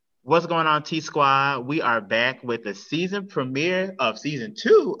What's going on, T Squad? We are back with the season premiere of season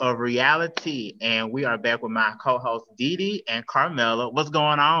 2 of Reality, and we are back with my co-hosts Dee and Carmela. What's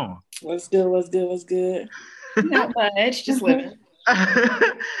going on? What's good? What's good? What's good? Not much, just living.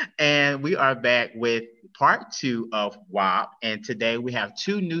 And we are back with part 2 of WAP, and today we have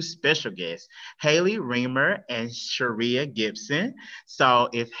two new special guests, Haley Reamer and Sharia Gibson. So,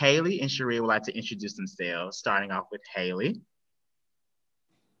 if Haley and Sharia would like to introduce themselves, starting off with Haley.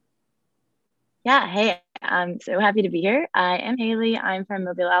 Yeah, hey, I'm so happy to be here. I am Haley. I'm from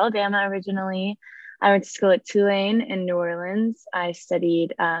Mobile, Alabama originally. I went to school at Tulane in New Orleans. I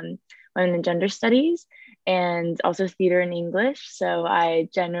studied women and gender studies and also theater and English. So I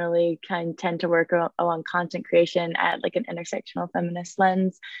generally tend to work along content creation at like an intersectional feminist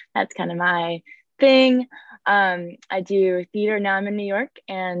lens. That's kind of my thing. I do theater now. I'm in New York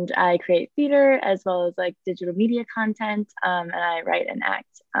and I create theater as well as like digital media content, and I write and act,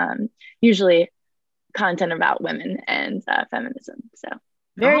 usually content about women and feminism. So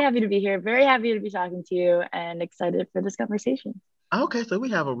very happy to be here, very happy to be talking to you, and excited for this conversation. Okay, so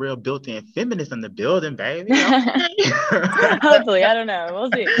we have a real built-in feminist in the building, baby. Okay. Hopefully, I don't know.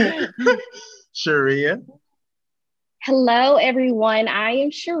 We'll see. Sharia. Hello, everyone. I am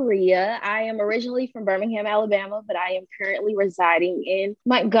Sharia. I am originally from Birmingham, Alabama, but I am currently residing in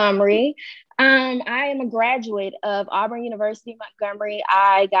Montgomery. I am a graduate of Auburn University, Montgomery.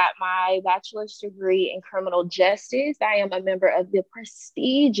 I got my bachelor's degree in criminal justice. I am a member of the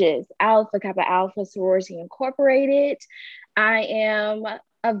prestigious Alpha Kappa Alpha Sorority Incorporated. I am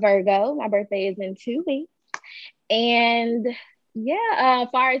a Virgo. My birthday is in 2 weeks. And as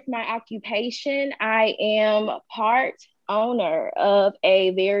far as my occupation, I am part owner of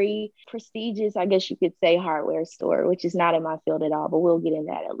a very prestigious, I guess you could say, hardware store, which is not in my field at all, but we'll get into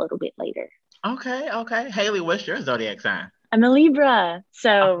that a little bit later. Okay. Haley, what's your zodiac sign? I'm a Libra,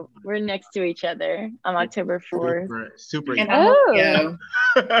 so we're next to each other on October 4th. Super And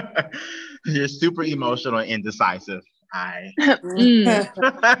You're super emotional and indecisive.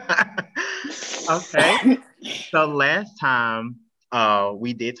 Okay. So last time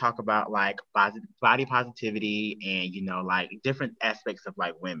we did talk about like body positivity and like different aspects of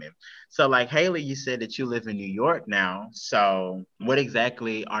like women. So like Haley, you said that you live in New York now. So what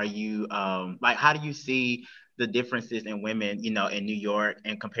exactly are you like, how do you see the differences in women, in New York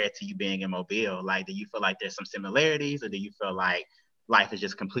and compared to you being in Mobile? Like, do you feel like there's some similarities or do you feel like life is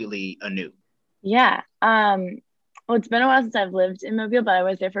just completely anew? Yeah. Well, it's been a while since I've lived in Mobile, but I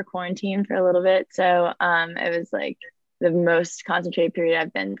was there for quarantine for a little bit. So it was like the most concentrated period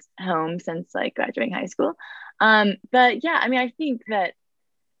I've been home since like graduating high school. But yeah, I mean, I think that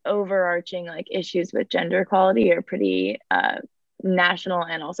overarching like issues with gender equality are pretty national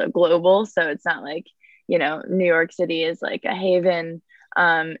and also global. So it's not like, New York City is like a haven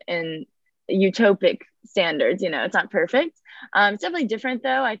in utopic standards, it's not perfect. It's definitely different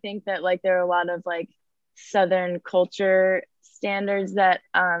though. I think that like there are a lot of like Southern culture standards that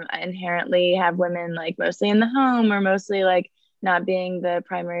inherently have women like mostly in the home or mostly like not being the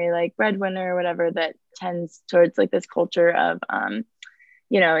primary like breadwinner or whatever, that tends towards like this culture of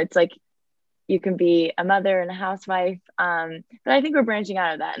it's like you can be a mother and a housewife, but I think we're branching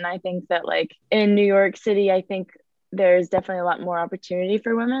out of that, and I think that like in New York City, I think there's definitely a lot more opportunity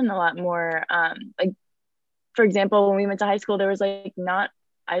for women, a lot more like, for example, when we went to high school, there was like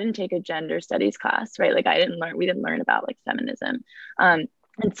I didn't take a gender studies class, right? Like we didn't learn about like feminism. And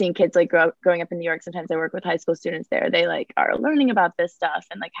seeing kids like growing up in New York, sometimes I work with high school students there. They like are learning about this stuff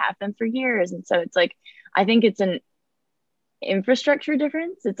and like have been for years. And so it's like, I think it's an infrastructure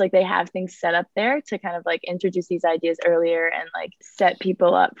difference. It's like they have things set up there to kind of like introduce these ideas earlier and like set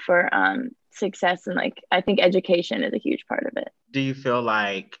people up for success. And like, I think education is a huge part of it. Do you feel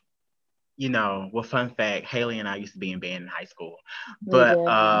like, well, fun fact, Haley and I used to be in band in high school, but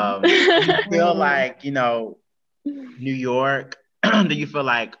do you feel like, New York, do you feel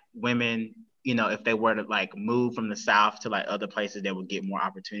like women, if they were to like move from the South to like other places, they would get more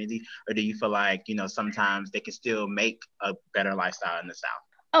opportunity? Or do you feel like, sometimes they can still make a better lifestyle in the South?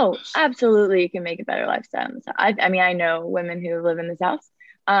 Oh, absolutely. You can make a better lifestyle in the South. I mean, I know women who live in the South.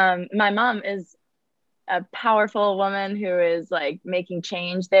 My mom is a powerful woman who is like making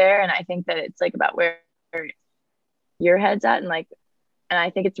change there. And I think that it's like about where your head's at. And I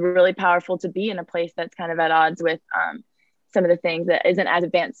think it's really powerful to be in a place that's kind of at odds with some of the things that isn't as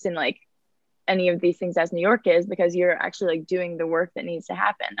advanced in like any of these things as New York is, because you're actually like doing the work that needs to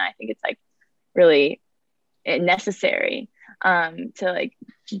happen. And I think it's like really necessary to like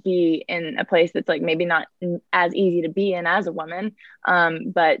be in a place that's like maybe not as easy to be in as a woman,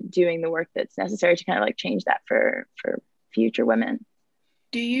 but doing the work that's necessary to kind of like change that for future women.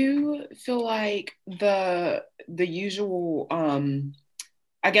 Do you feel like the usual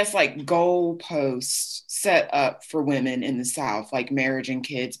I guess like goalposts set up for women in the South, like marriage and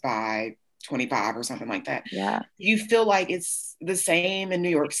kids by 25 or something like that? Yeah. Do you feel like it's the same in New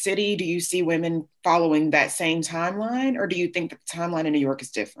York City? Do you see women following that same timeline, or do you think that the timeline in New York is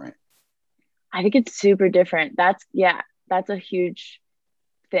different? I think it's super different. That's a huge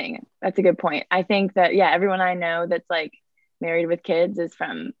thing. That's a good point. I think that, yeah, everyone I know that's like married with kids is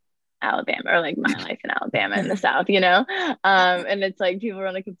from Alabama, or like my life in Alabama in the South, and it's like people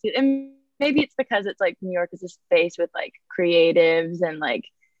run a complete, and maybe it's because it's like New York is a space with like creatives and like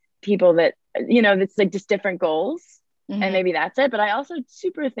people that, that's like just different goals. Mm-hmm. And maybe that's it. But I also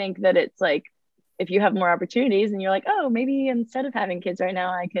super think that it's like, if you have more opportunities and you're like, oh, maybe instead of having kids right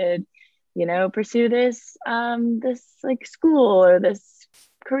now, I could, pursue this like school or this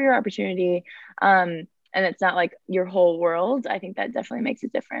career opportunity. And it's not like your whole world. I think that definitely makes a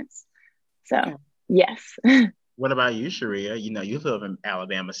difference. So, okay. Yes. What about you, Sharia? You live in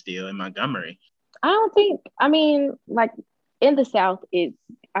Alabama still, in Montgomery. I mean, like in the South,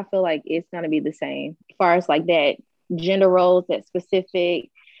 I feel like it's going to be the same as far as like that gender roles, that specific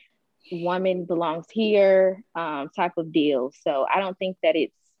woman belongs here type of deal. So I don't think that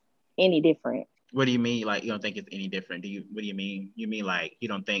it's any different. What do you mean? Like, you don't think it's any different? What do you mean? You mean like you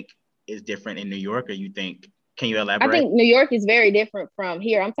don't think it's different in New York, or you think, can you elaborate? I think New York is very different from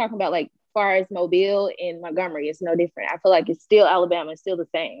here. I'm talking about like as far as Mobile and Montgomery, it's no different. I feel like it's still Alabama, it's still the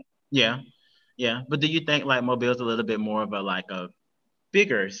same. Yeah. But do you think like Mobile's a little bit more of a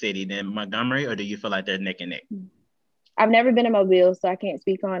bigger city than Montgomery, or do you feel like they're neck and neck? I've never been to Mobile, so I can't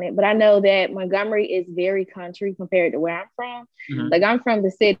speak on it, but I know that Montgomery is very country compared to where I'm from. Mm-hmm. Like I'm from the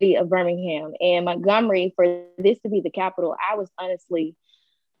city of Birmingham, and Montgomery, for this to be the capital, I was honestly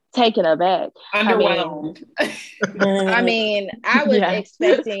taken aback. Underwhelmed. I was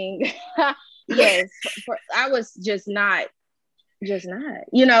expecting, yes, I was just not,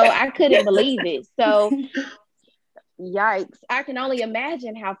 I couldn't believe it. So yikes. I can only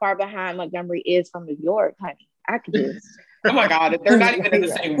imagine how far behind Montgomery is from New York, honey. I could just. Oh my God, they're not even in the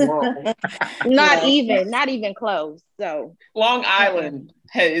same world. Not even close. So Long Island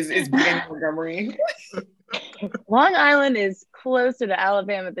is being Montgomery. Long Island is closer to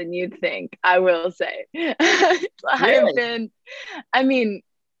Alabama than you'd think, I will say. Really?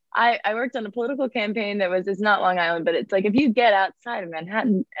 I worked on a political campaign it's not Long Island, but it's like if you get outside of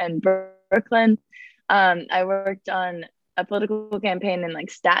Manhattan and Brooklyn, I worked on a political campaign in like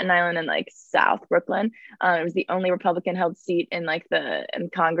Staten Island and like South Brooklyn. It was the only Republican held seat in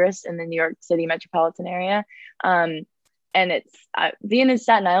Congress in the New York City metropolitan area. And it's being in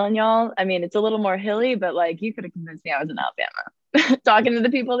Staten Island, y'all. I mean, it's a little more hilly, but like you could have convinced me I was in Alabama. Talking to the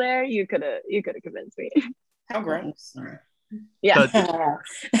people there, you could have convinced me. How gross. Yeah.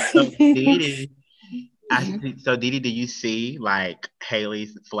 So Didi, Didi, do you see like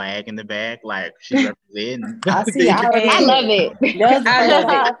Haley's flag in the back? Like she's representing. I see. I love it. I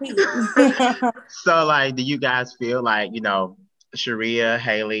love it. So like, do you guys feel like, Sharia,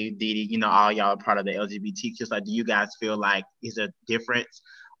 Haley, Didi, all y'all are part of the LGBTQ. Like, do you guys feel like is a difference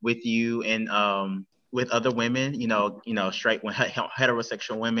with you and with other women, straight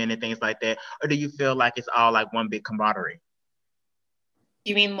heterosexual women and things like that, or do you feel like it's all like one big camaraderie?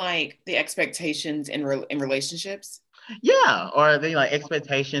 You mean like the expectations in relationships? Yeah, or are they like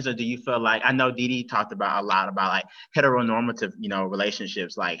expectations, or do you feel like, I know Didi talked about a lot about like heteronormative,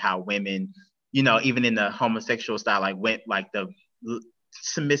 relationships, like how women, even in the homosexual style, like went like the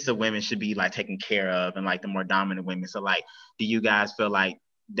submissive women should be like taken care of, and like the more dominant women. So like, do you guys feel like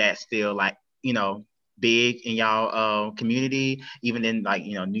that's still like, big in y'all community, even in like,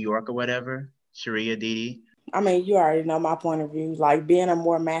 New York or whatever? Sharia, Didi? I mean, you already know my point of view. Like being a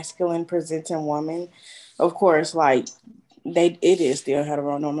more masculine presenting woman, of course, like it is still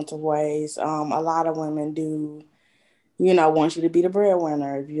heteronormative ways. A lot of women do, want you to be the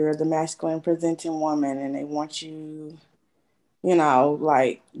breadwinner if you're the masculine presenting woman, and they want you,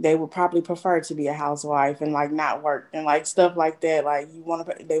 like they would probably prefer to be a housewife and like not work and like stuff like that. Like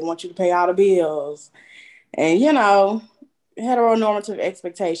they want you to pay all the bills, and heteronormative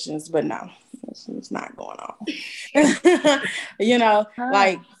expectations, but no. It's not going on.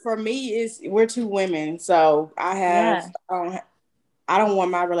 Like for me, we're two women, so I don't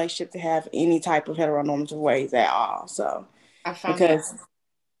want my relationship to have any type of heteronormative ways at all. So I found because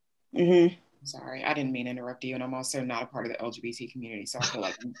I'm sorry, I didn't mean to interrupt you, and I'm also not a part of the LGBT community, so I feel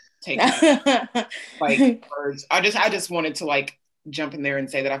like I'm taking like words. I just wanted to like jump in there and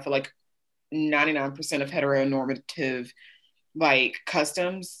say that I feel like 99% of heteronormative like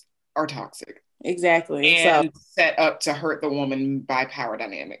customs are toxic. Exactly. And set up to hurt the woman by power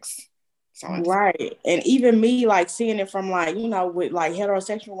dynamics. Right. And even me, like, seeing it from, like, you know, with like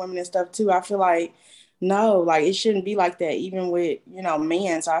heterosexual women and stuff too, I feel like no, like it shouldn't be like that, even with, you know,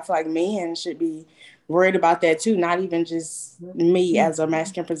 men. So I feel like men should be worried about that too, not even just me as a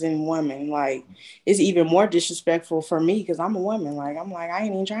masculine presenting woman. Like, it's even more disrespectful for me because I'm a woman. Like, I'm like, I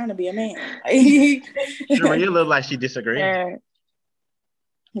ain't even trying to be a man. Sharia look like she disagrees.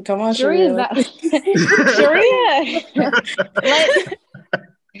 Come on, Sharia. Sharia.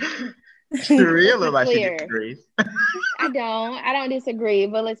 Sharia look like she disagrees. I don't disagree,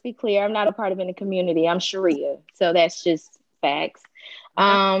 but let's be clear. I'm not a part of any community. I'm Sharia. So that's just facts.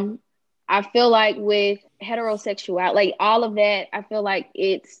 Okay. I feel like with heterosexuality, like all of that, I feel like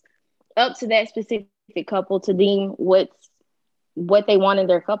it's up to that specific couple to deem what they want in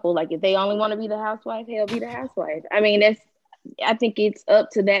their couple. Like if they only want to be the housewife, hell, be the housewife. I mean, I think it's up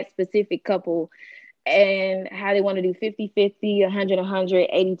to that specific couple and how they want to do 50-50,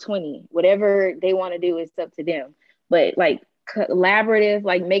 100-100, 80-20. Whatever they want to do, it's up to them. But like collaborative,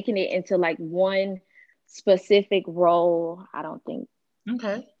 like making it into like one specific role, I don't think.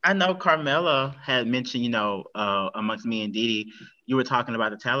 Okay. I know Carmela had mentioned, you know, amongst me and Didi, you were talking about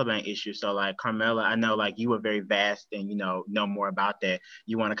the Taliban issue. So like Carmela, I know like you were very vast and, you know more about that.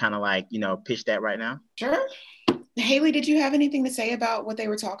 You want to kind of like, you know, pitch that right now? Sure. Haley, did you have anything to say about what they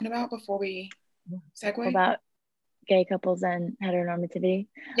were talking about before we segue? About gay couples and heteronormativity?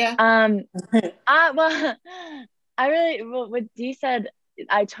 Yeah. Well, what Dee said,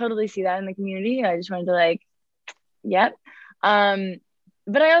 I totally see that in the community. I just wanted to like, yep.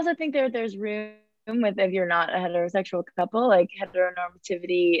 But I also think there's room with, if you're not a heterosexual couple, like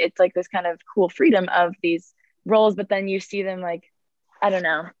heteronormativity, it's like this kind of cool freedom of these roles, but then you see them like, I don't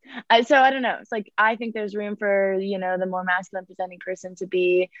know. So I don't know. It's like, I think there's room for, you know, the more masculine presenting person to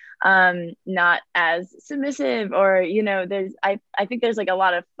be not as submissive, or, you know, I think there's like a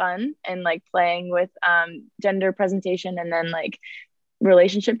lot of fun and like playing with gender presentation and then like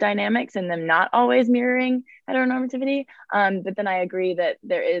relationship dynamics and them not always mirroring heteronormativity. But then I agree that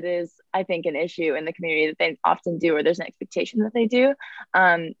it is, I think, an issue in the community that they often do, or there's an expectation that they do.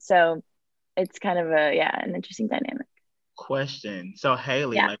 So it's kind of an interesting dynamic. Question. So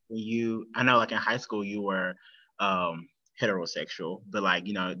Haley, like I know like in high school you were heterosexual, but like,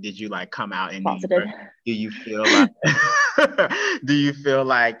 you know, did you like come out in New York? Do you feel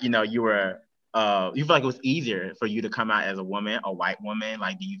like you know, you feel like it was easier for you to come out as a woman, a white woman?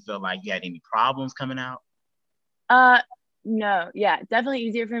 Like, do you feel like you had any problems coming out? No, definitely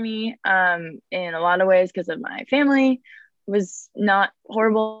easier for me in a lot of ways because of my family was not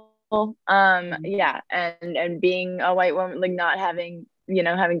horrible. And being a white woman, like not having, you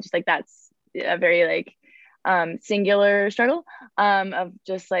know, having just like that's a very like singular struggle of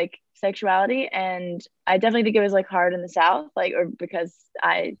just like sexuality. And I definitely think it was like hard in the South, like, or because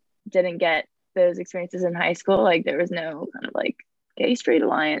I didn't get those experiences in high school. Like there was no kind of like gay straight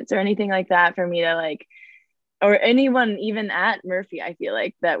alliance or anything like that for me to like, or anyone even at Murphy, I feel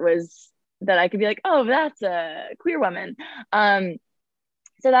like that I could be like, oh, that's a queer woman.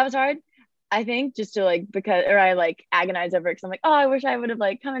 So that was hard, I think, just to like, I like agonize over it because I'm like, oh, I wish I would have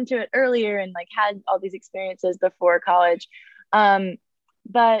like come into it earlier and like had all these experiences before college.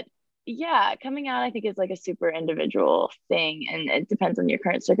 But yeah, coming out, I think is like a super individual thing, and it depends on your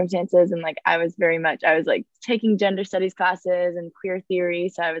current circumstances. And like I was like taking gender studies classes and queer theory,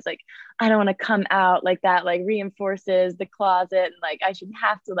 so I was like, I don't want to come out, like that like reinforces the closet, and like I should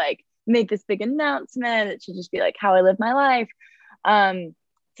have to like make this big announcement. It should just be like how I live my life.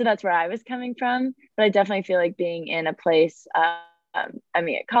 So that's where I was coming from. But I definitely feel like being in a place, I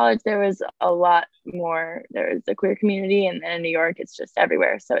mean, at college, there was a lot more, there was a queer community, and in New York, it's just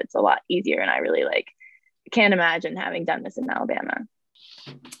everywhere. So it's a lot easier. And I really like, can't imagine having done this in Alabama.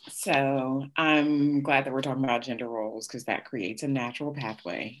 So I'm glad that we're talking about gender roles because that creates a natural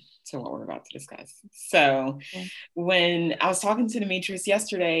pathway to what we're about to discuss. So when I was talking to Demetrius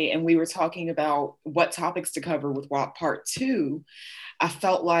yesterday and we were talking about what topics to cover with WAP Part 2, I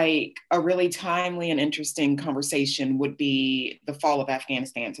felt like a really timely and interesting conversation would be the fall of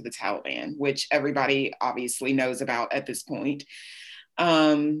Afghanistan to the Taliban, which everybody obviously knows about at this point.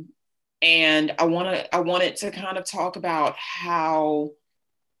 And I wanted to kind of talk about how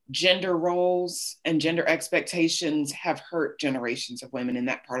gender roles and gender expectations have hurt generations of women in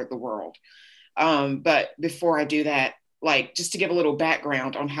that part of the world. But before I do that, like just to give a little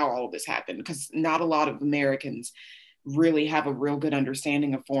background on how all of this happened, because not a lot of Americans really have a real good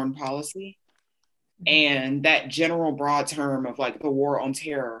understanding of foreign policy. And that general broad term of like the war on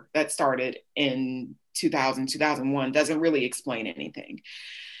terror that started in 2000, 2001 doesn't really explain anything.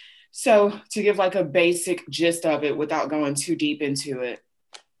 So to give like a basic gist of it without going too deep into it,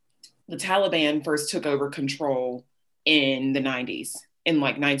 the Taliban first took over control in the 90s. In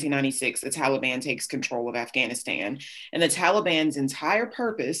like 1996, the Taliban takes control of Afghanistan. And the Taliban's entire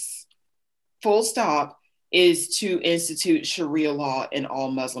purpose, full stop, is to institute Sharia law in all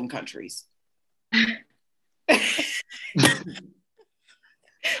Muslim countries.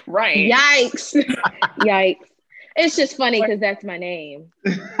 Right. Yikes. Yikes. It's just funny because that's my name.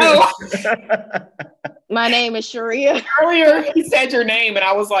 Oh. My name is Sharia. Earlier, he said your name, and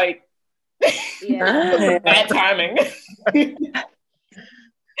I was like, Yeah. bad timing.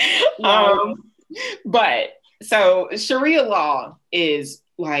 But so Sharia law is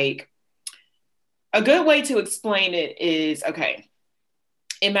like, a good way to explain it is, okay,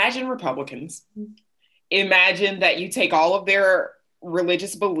 imagine Republicans. Imagine that you take all of their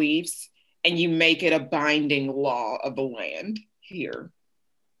religious beliefs and you make it a binding law of the land here.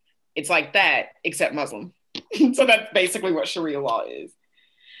 It's like that, except Muslim. So that's basically what Sharia law is.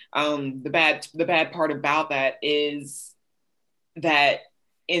 The bad part about that is that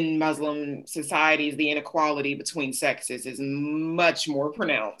in Muslim societies, the inequality between sexes is much more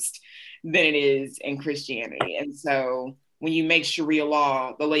pronounced than it is in Christianity. And so when you make Sharia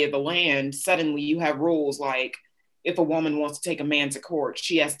law the lay of the land, suddenly you have rules like if a woman wants to take a man to court,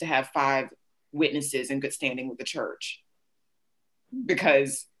 she has to have 5 witnesses in good standing with the church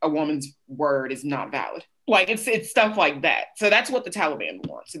because a woman's word is not valid. Like it's stuff like that. So that's what the Taliban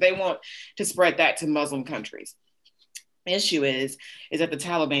wants. So they want to spread that to Muslim countries. The issue is that the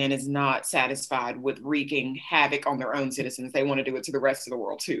Taliban is not satisfied with wreaking havoc on their own citizens. They want to do it to the rest of the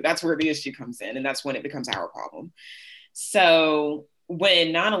world too. That's where the issue comes in, and that's when it becomes our problem. So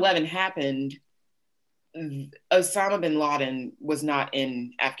when 9/11 happened, Osama bin Laden was not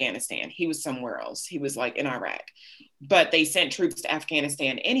in Afghanistan. He was somewhere else. He was like in Iraq. But they sent troops to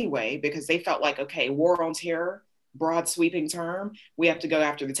Afghanistan anyway because they felt like, okay, war on terror, broad sweeping term, we have to go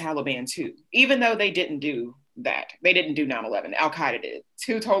after the Taliban too, even though they didn't do that. They didn't do 9/11. Al-Qaeda did.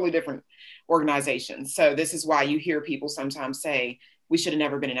 2 totally different organizations. So this is why you hear people sometimes say, we should have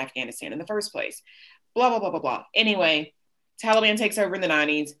never been in Afghanistan in the first place. Blah, blah, blah, blah, blah. Anyway, Taliban takes over in the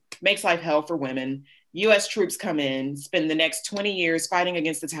 90s, makes life hell for women. US troops come in, spend the next 20 years fighting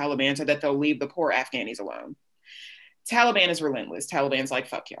against the Taliban so that they'll leave the poor Afghanis alone. Taliban is relentless. Taliban's like,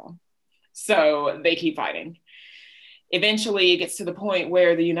 fuck y'all. So they keep fighting. Eventually, it gets to the point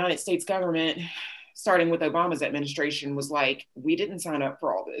where the United States government, starting with Obama's administration, was like, we didn't sign up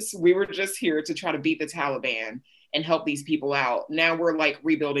for all this. We were just here to try to beat the Taliban and help these people out. Now we're like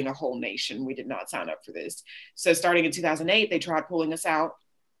rebuilding a whole nation. We did not sign up for this. So starting in 2008, they tried pulling us out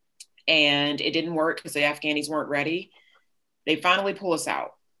and it didn't work because the Afghanis weren't ready. They finally pull us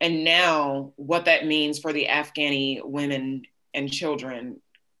out. And now what that means for the Afghani women and children,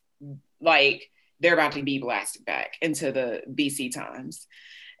 like they're about to be blasted back into the BC times.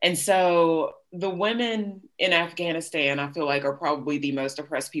 And so the women in Afghanistan, I feel like, are probably the most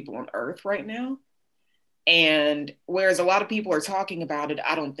oppressed people on earth right now. And whereas a lot of people are talking about it,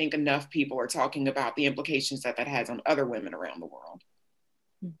 I don't think enough people are talking about the implications that has on other women around the world.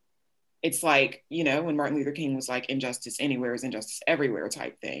 It's like, you know, when Martin Luther King was like, injustice anywhere is injustice everywhere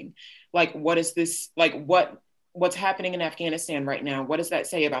type thing. Like, what is this? Like, what's happening in Afghanistan right now? What does that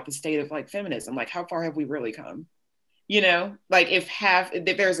say about the state of like feminism? Like, how far have we really come? You know, like if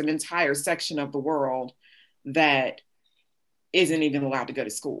there's an entire section of the world that isn't even allowed to go to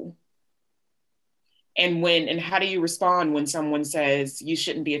school. And how do you respond when someone says you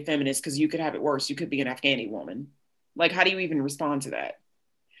shouldn't be a feminist because you could have it worse? You could be an Afghani woman. Like, how do you even respond to that?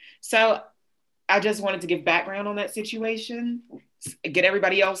 So I just wanted to give background on that situation, get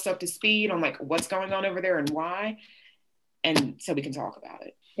everybody else up to speed on like what's going on over there and why, and so we can talk about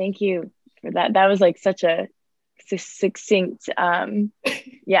it. Thank you for that. That was like such a succinct,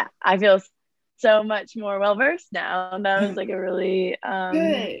 yeah, I feel so much more well-versed now. That was like a really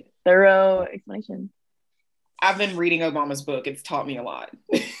thorough explanation. I've been reading Obama's book. It's taught me a lot.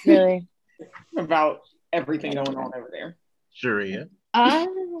 Really? About everything going on over there. Sharia.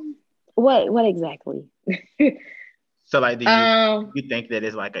 What exactly? So like, do you think that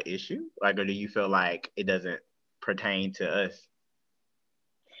it's like an issue? Like, or do you feel like it doesn't pertain to us?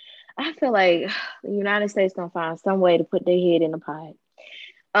 I feel like the United States gonna find some way to put their head in the pot.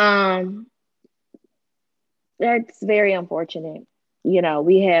 That's very unfortunate. You know,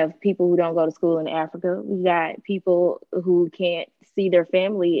 we have people who don't go to school in Africa. We got people who can't see their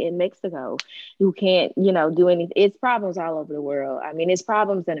family in Mexico, who can't, you know, do anything. It's problems all over the world. I mean, it's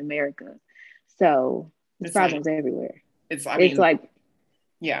problems in America. So it's problems like, everywhere. It's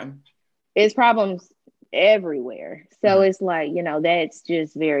problems everywhere. So it's like, that's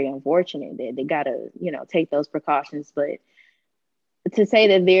just very unfortunate that they gotta, take those precautions. But to say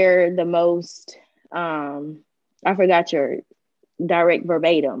that they're the most, I forgot your direct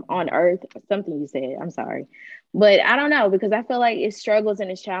verbatim on earth, something you said, I'm sorry. But I don't know, because I feel like it's struggles and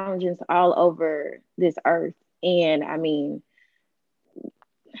it's challenges all over this earth. And I mean,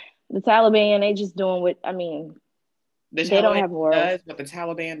 the Taliban, they just doing what, they don't have morals. Does what the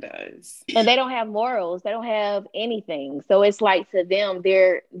Taliban does. And they don't have morals. They don't have anything. So it's like, to them,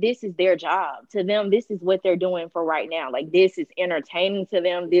 this is their job. To them, this is what they're doing for right now. Like, this is entertaining to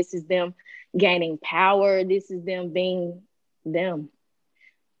them. This is them gaining power. This is them being them.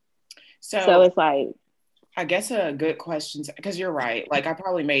 So it's like, I guess a good question, because you're right. Like, I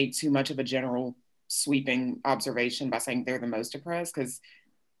probably made too much of a general sweeping observation by saying they're the most oppressed, because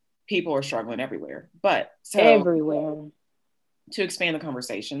people are struggling everywhere. But everywhere. To expand the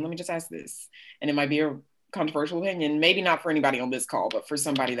conversation, let me just ask this, and it might be a controversial opinion, maybe not for anybody on this call, but for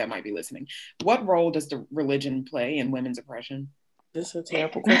somebody that might be listening. What role does the religion play in women's oppression? This is a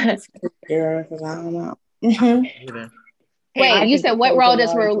terrible question, Sarah, because I don't know. Wait, you said what role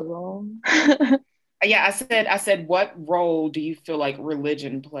does role? Yeah, I said, what role do you feel like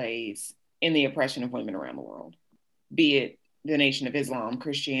religion plays in the oppression of women around the world? Be it the Nation of Islam,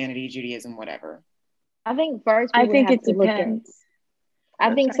 Christianity, Judaism, whatever. I think first I think it depends.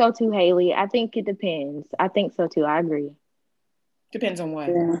 I think so too, Haley. I think it depends. I think so too. I agree. Depends on what?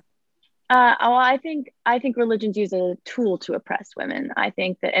 Yeah. Well, I think religion's used as a tool to oppress women. I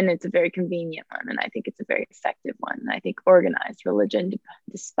think that, and it's a very convenient one, and I think it's a very effective one. And I think organized religion,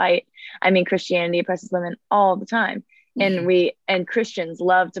 despite, Christianity oppresses women all the time, and Christians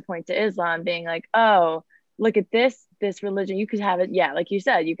love to point to Islam, being like, oh, look at this religion. You could have it, yeah, like you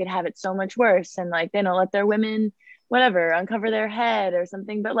said, you could have it so much worse, and like they don't let their women, whatever, uncover their head or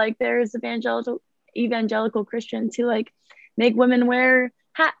something. But like there's evangelical Christians who like make women wear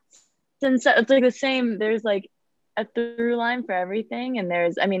hats. And so it's like the same, there's like a through line for everything. And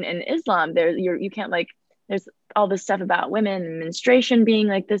there's, in Islam, you can't, like, there's all this stuff about women and menstruation being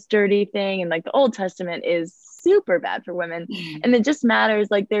like this dirty thing. And like the Old Testament is super bad for women. And it just matters,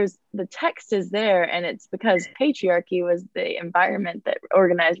 like the text is there, and it's because patriarchy was the environment that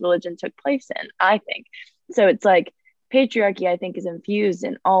organized religion took place in, I think. So it's like patriarchy, I think, is infused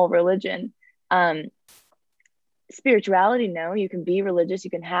in all religion. Spirituality, no, you can be religious,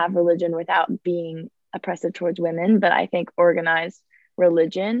 you can have religion without being oppressive towards women. But I think organized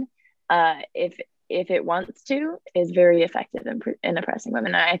religion, if it wants to, is very effective in oppressing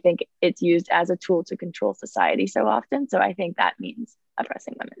women. And I think it's used as a tool to control society so often. So I think that means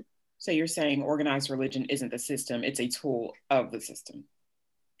oppressing women. So you're saying organized religion isn't the system, it's a tool of the system.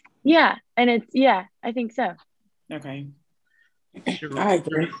 Yeah, and I think so. Okay. I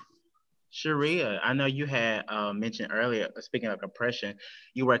agree. Sharia, I know you had mentioned earlier, speaking of oppression,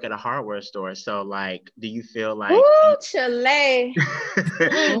 you work at a hardware store. So, like, do you feel like... Ooh, Chile.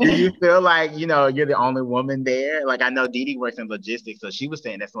 Do you feel like, you're the only woman there? Like, I know Dee Dee works in logistics, so she was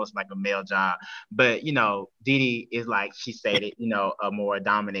saying that's most like a male job. But, Dee Dee is, like she stated, a more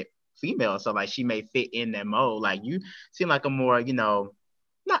dominant female. So, like, she may fit in that mold. Like, you seem like a more,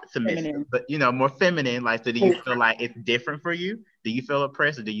 not submissive, feminine, but more feminine. Like, so do you feel like it's different for you? Do you feel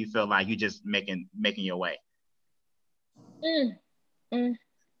oppressed, or do you feel like you just making your way?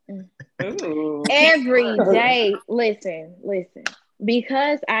 Every day, listen.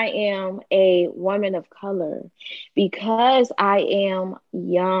 Because I am a woman of color, because I am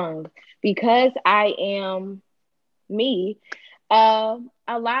young, because I am me, a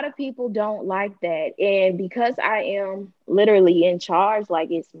lot of people don't like that. And because I am literally in charge, like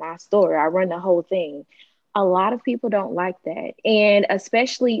it's my store, I run the whole thing. A lot of people don't like that. And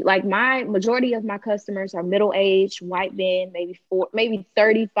especially like my majority of my customers are middle-aged white men, maybe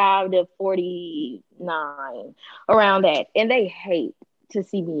 35 to 49, around that. And they hate to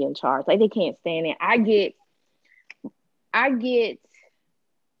see me in charge. Like they can't stand it. I get,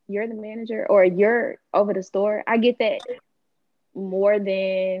 you're the manager or you're over the store. I get that more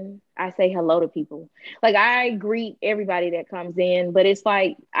than I say hello to people. Like I greet everybody that comes in, but it's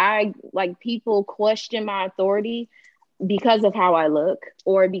like people question my authority because of how I look,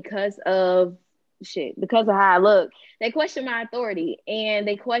 or because of how I look. They question my authority, and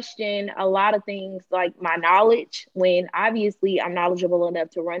they question a lot of things like my knowledge, when obviously I'm knowledgeable enough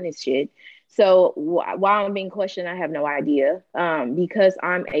to run this shit. So while I'm being questioned, I have no idea. Because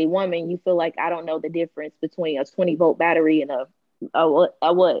I'm a woman, you feel like I don't know the difference between a 20-volt battery and a what?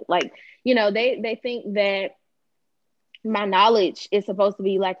 Like, they think that my knowledge is supposed to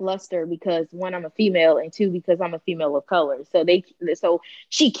be lackluster because one, I'm a female, and two, because I'm a female of color. So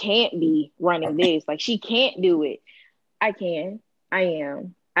she can't be running this. Like, she can't do it. I can. I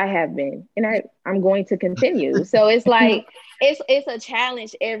am. I have been, and I'm going to continue. So it's like it's a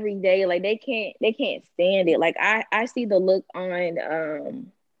challenge every day. Like, they can't stand it. Like, I see the look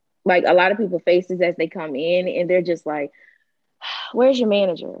on like a lot of people's faces as they come in, and they're just like, "Where's your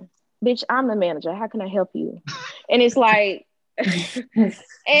manager, bitch? I'm the manager. How can I help you?" And it's like, and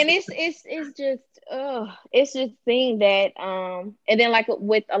it's just it's just seeing that and then, like,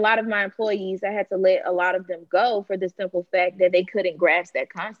 with a lot of my employees, I had to let a lot of them go for the simple fact that they couldn't grasp that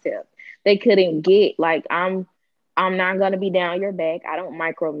concept. They couldn't get, like, I'm not going to be down your back. I don't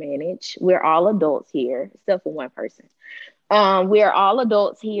micromanage. We're all adults here, except for one person. We're all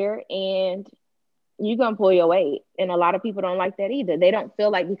adults here, and you're gonna pull your weight. And a lot of people don't like that either. They don't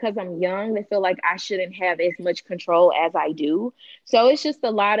feel like, because I'm young, they feel like I shouldn't have as much control as I do. So it's just a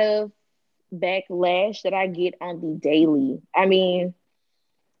lot of backlash that I get on the daily. I mean,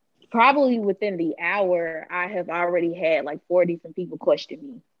 probably within the hour, I have already had like 4 different people question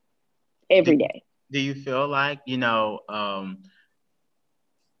me Do, every day. do you feel like,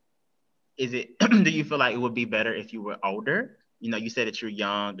 is it do you feel like it would be better if you were older? You said that you're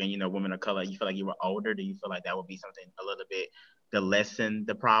young and women of color. You feel like you were older. Do you feel like that would be something a little bit to lessen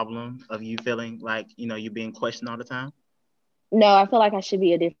the problem of you feeling like you being questioned all the time? No, I feel like I should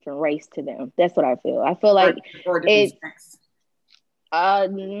be a different race to them. That's what I feel. I feel like or a different it sex.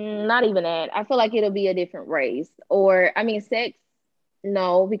 not even that. I feel like it'll be a different race. Or, I mean, sex,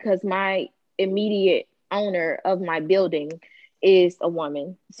 no, because my immediate owner of my building is a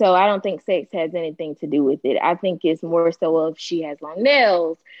woman. So I don't think sex has anything to do with it. I think it's more so of, she has long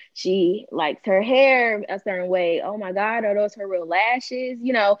nails, she likes her hair a certain way. Oh my God, are those her real lashes?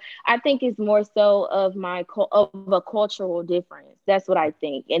 I think it's more so of of a cultural difference. That's what I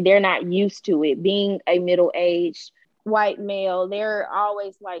think. And they're not used to it. Being a middle-aged white male, they're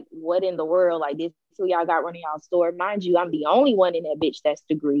always like, what in the world? Like, this who y'all got running y'all store? Mind you, I'm the only one in that bitch that's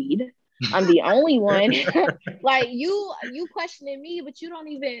degreed. I'm the only one. Like, you questioning me, but you don't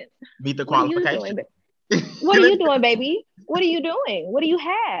even. Meet the What are you doing? qualification. What are you doing, baby? What are you doing? What do you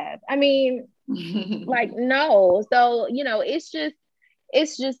have? I mean, like, no. So, it's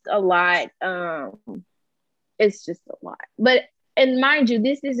just a lot. It's just a lot. But, and mind you,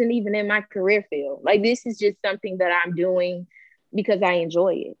 this isn't even in my career field. Like, this is just something that I'm doing because I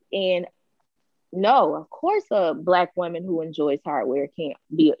enjoy it. And no, of course, a Black woman who enjoys hardware can't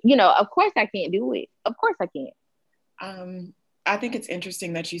be, of course I can't do it. Of course I can't. I think it's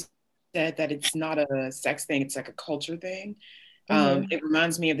interesting that you said that it's not a sex thing, it's like a culture thing. It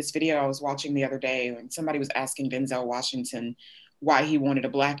reminds me of this video I was watching the other day when somebody was asking Denzel Washington why he wanted a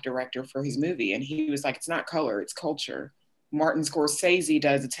Black director for his movie. And he was like, it's not color, it's culture. Martin Scorsese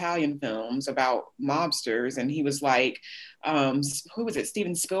does Italian films about mobsters. And he was like, who was it?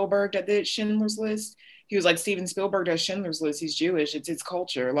 Steven Spielberg that did Schindler's List. He was like, Steven Spielberg does Schindler's List. He's Jewish. It's his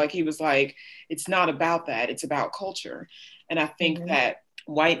culture. Like, he was like, it's not about that. It's about culture. And I think that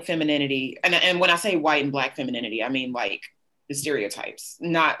white femininity, and when I say white and Black femininity, I mean like the stereotypes,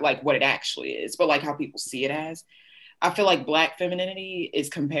 not like what it actually is, but like how people see it as. I feel like Black femininity is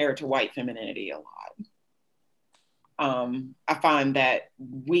compared to white femininity a lot. I find that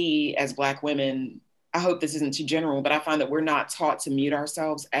we as Black women, I hope this isn't too general, but I find that we're not taught to mute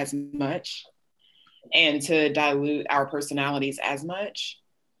ourselves as much and to dilute our personalities as much.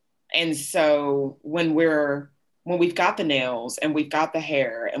 And so when we've got the nails and we've got the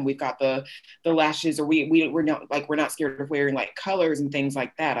hair and we've got the lashes, or we're not scared of wearing like colors and things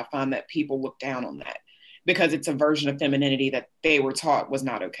like that, I find that people look down on that because it's a version of femininity that they were taught was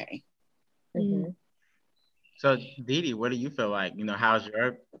not okay. Mm-hmm. So, Didi, what do you feel like? How's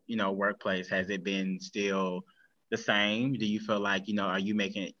your, workplace? Has it been still the same? Do you feel like, are you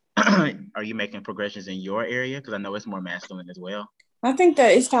making are you making progressions in your area? Because I know it's more masculine as well. I think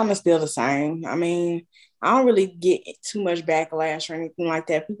that it's kind of still the same. I mean, I don't really get too much backlash or anything like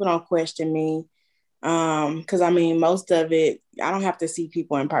that. People don't question me. Because I mean, most of it, I don't have to see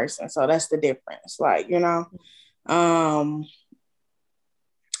people in person. So that's the difference. Like,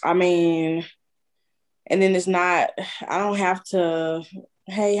 I mean, and then I don't have to,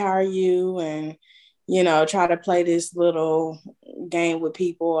 hey, how are you? And, try to play this little game with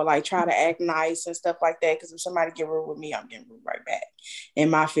people or like try to act nice and stuff like that. Because if somebody get rude with me, I'm getting rude right back in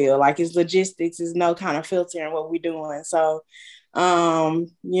my field. Like, it's logistics, there's no kind of filter in what we're doing. So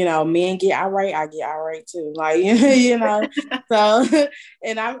Men get irate, I get irate too. Like, you know, so,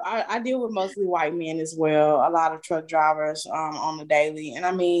 and I deal with mostly white men as well, a lot of truck drivers on the daily. And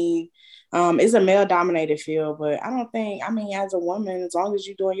I mean, it's a male dominated field, but as a woman, as long as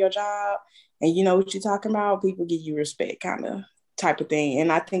you're doing your job and you know what you're talking about, people give you respect kind of type of thing.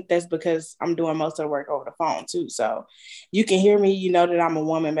 And I think that's because I'm doing most of the work over the phone too. So you can hear me, you know that I'm a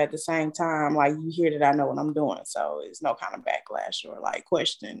woman, but at the same time, like you hear that I know what I'm doing. So it's no kind of backlash or like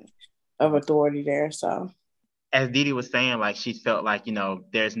question of authority there. So as Didi was saying, like she felt like,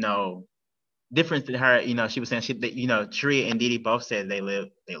 there's no difference in her. She was saying Sharia and Didi both said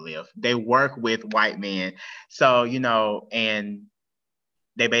they work with white men. So, and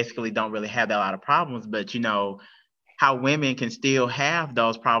they basically don't really have that lot of problems, but how women can still have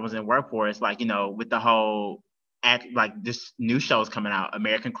those problems in workforce, like, with the whole act, like this new show is coming out,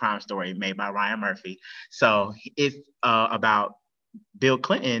 American Crime Story, made by Ryan Murphy. So it's about Bill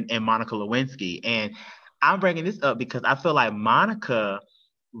Clinton and Monica Lewinsky. And I'm bringing this up because I feel like Monica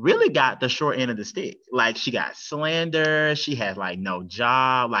really got the short end of the stick. Like she got slandered. She had like no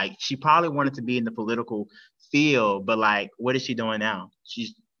job. Like she probably wanted to be in the political field, but like, what is she doing now?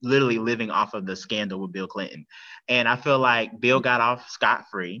 She's literally living off of the scandal with Bill Clinton. And I feel like Bill got off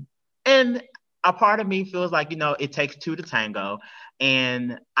scot-free. And a part of me feels like, it takes two to tango.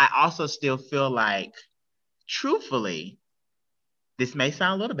 And I also still feel like, truthfully, this may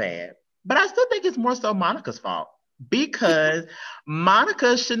sound a little bad, but I still think it's more so Monica's fault because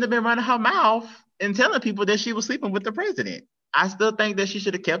Monica shouldn't have been running her mouth and telling people that she was sleeping with the president. I still think that she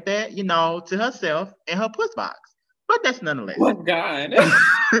should have kept that, to herself in her puss box. But that's nonetheless. Oh, God.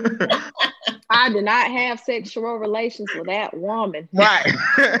 I did not have sexual relations with that woman. Right.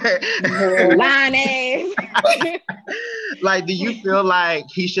 Lying ass. Like, do you feel like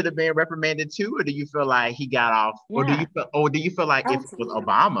he should have been reprimanded too, or do you feel like he got off? Yeah. Or do you feel like if it was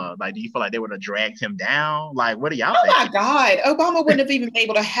Obama, like, do you feel like they would have dragged him down? Like, what do y'all think? Oh my God, Obama wouldn't have even been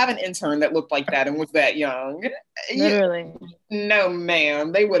able to have an intern that looked like that and was that young. Literally. No,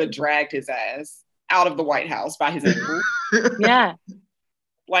 ma'am. They would have dragged his ass out of the White House by his ankle. Yeah.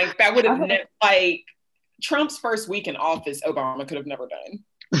 Like that would have like Trump's first week in office, Obama could have never done.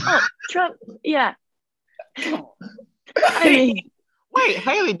 Oh, Trump, yeah. Come on. I mean, wait,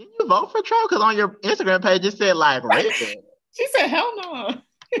 Haley, did you vote for Trump? Because on your Instagram page it said like red. She said, "Hell no."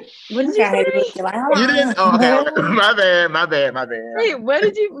 What did you say? You didn't? Oh, okay. My bad. Wait, what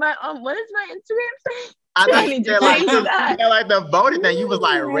did you? What does my Instagram say? I need to like, that. Yeah, like the voting thing, you was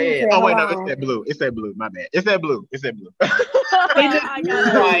like red. Oh wait, no, it said blue. It said blue. My bad. It said blue. I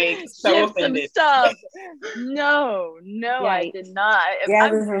got like so offended. Stuff. No, I did not.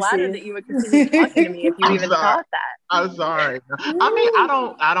 I'm flattered that you would continue talking to me if you even thought that. I'm sorry. I mean, I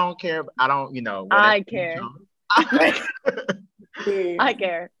don't care. I don't, I care. I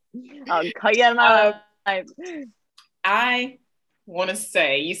care. I'll cut you out of my life. I want to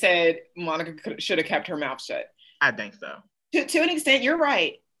say, you said Monica should have kept her mouth shut. I think so. To an extent, you're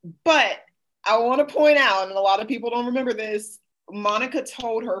right. But I want to point out, and a lot of people don't remember this, Monica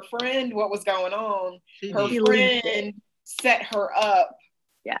told her friend what was going on. Her friend set her up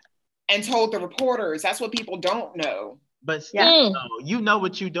and told the reporters. That's what people don't know. But still, you know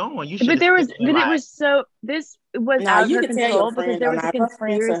what you're doing. You should. But this was out of her control because there was a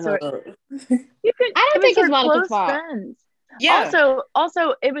conspiracy. I don't think it's Monica's fault. Yeah.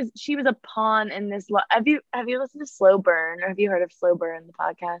 Also, she was a pawn in this. Have you listened to Slow Burn, or have you heard of Slow Burn, the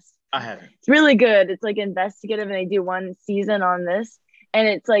podcast? I haven't. It's really good. It's like investigative, and they do one season on this, and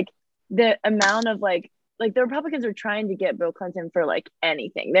it's like the amount of like the Republicans were trying to get Bill Clinton for like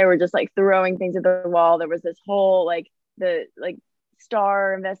anything. They were just like throwing things at the wall. There was this whole the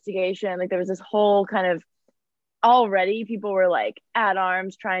Starr investigation. Like there was this whole kind of, already people were like at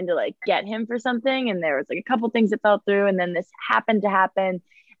arms trying to like get him for something, and there was like a couple things that fell through, and then this happened to happen,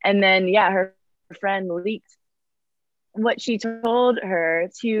 and then her friend leaked what she told her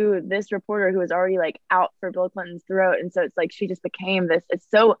to this reporter who was already like out for Bill Clinton's throat. And so it's like she just became this. It's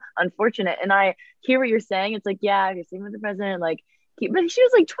so unfortunate. And I hear what you're saying. It's like, yeah, you're sleeping with the president, like, but she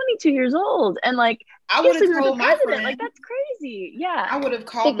was like 22 years old, and like I would have told my friend, like, that's crazy. Yeah, I would have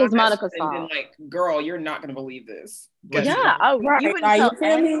called my Monica's and been like, "Girl, you're not gonna believe this." Yeah, oh, right. You wouldn't tell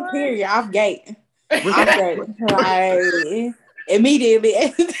anyone? Period. Off gate. Like immediately.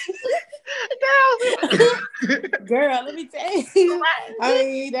 Girl, let me tell you. I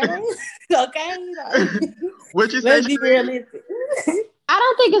mean, okay. What you Let's be realistic. I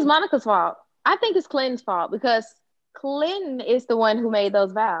don't think it's Monica's fault. I think it's Clinton's fault because Clinton is the one who made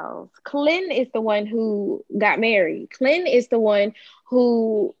those vows. Clinton is the one who got married. Clinton is the one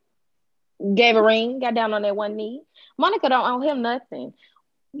who gave a ring, got down on that one knee. Monica don't owe him nothing.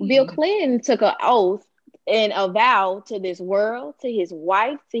 Bill Mm. Clinton took an oath and a vow to this world, to his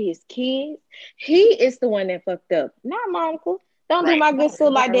wife, to his kids. He is the one that fucked up, not Monica. Don't do Right. my good sister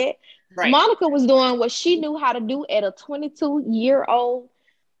like that. Right. Monica was doing what she knew how to do at a 22-year-old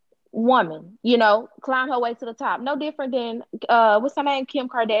woman, climb her way to the top. No different than what's her name? Kim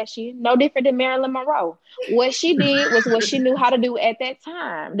Kardashian. No different than Marilyn Monroe. What she did was what she knew how to do at that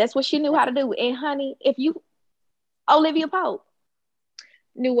time. That's what she knew how to do. And honey, if you Olivia Pope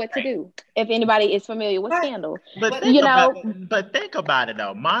knew what to Right. do. If anybody is familiar with But Scandal. But You think about it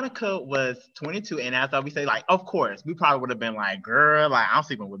though. Monica was 22, and as we say, like, of course, we probably would have been like, girl, like, I'm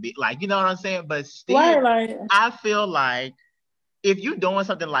sleeping with me, like, you know what I'm saying? But still, Right, like, I feel like if you doing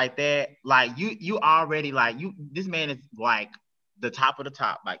something like that, like you already like this man is like the top of the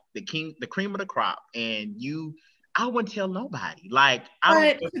top, like the king, the cream of the crop, and I wouldn't tell nobody. Like, I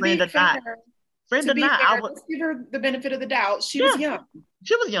don't but know, friend or not, I would. let's give her the benefit of the doubt. She was Yeah, young.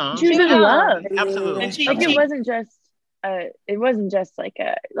 she was young. She was in love. Absolutely. And she Like it wasn't just like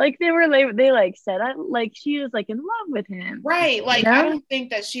they like said like she was like in love with him. right. Like, You know? I don't think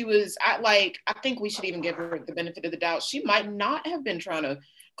that she was I think we should even give her the benefit of the doubt. She might not have been trying to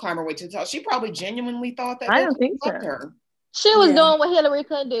climb her way to the top. She probably genuinely thought that I Bill don't think loved so. her. She was Yeah. doing what Hillary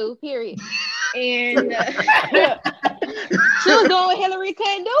couldn't do, period. And she was doing what Hillary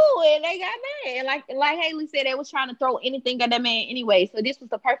couldn't do, and they got mad. And like Haley said, they was trying to throw anything at that man anyway. So this was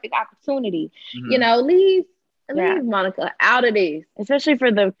the perfect opportunity. Mhm. Leave Yeah. Monica out of this. Especially for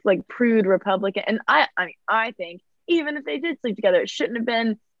the like prude Republican. And I mean, I think even if they did sleep together, it shouldn't have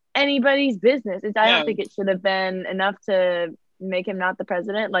been anybody's business. I don't think it should have been enough to make him not the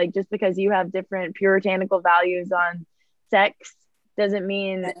president. Like just because you have different puritanical values on sex doesn't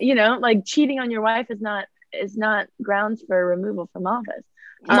mean, like cheating on your wife is not grounds for removal from office.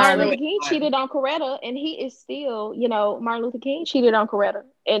 Martin really Luther King cheated on Coretta, and he is still, Martin Luther King cheated on Coretta,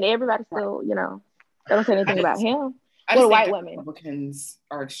 and everybody still, they don't say anything about him. I What just a white think woman. Republicans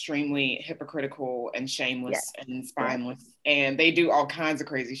are extremely hypocritical and shameless Yes. and spineless, and they do all kinds of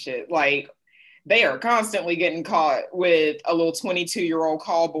crazy shit. Like they are constantly getting caught with a little 22-year-old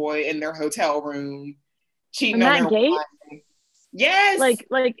call boy in their hotel room cheating on Matt their Gaetz, wife. Yes,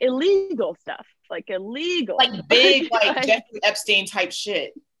 like illegal stuff, like illegal, like big, like Jeffrey Epstein type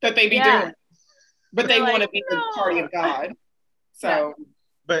shit that they be doing, but they want to be the party of God. So.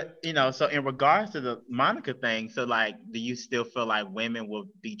 But so in regards to the Monica thing, so like, do you still feel like women will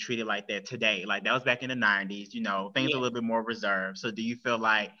be treated like that today? Like that was back in the 90s, things a little bit more reserved. So do you feel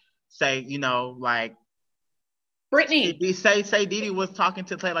like, say, like Brittany, say Didi was talking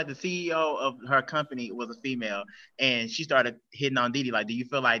to like the CEO of her company was a female, and she started hitting on Didi. Like, do you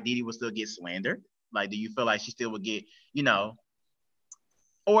feel like Didi would still get slandered? Like, do you feel like she still would get,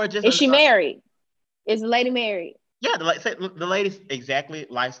 or just Is she married? Is the lady married? Yeah, the lady's exactly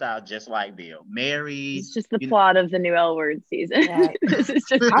lifestyle just like Bill. Married. It's just the plot of the new L Word season. Right. This is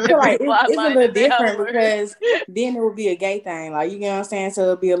just I feel like it's a little different L-Word. because then it would be a gay thing. Like, you get what I'm saying? So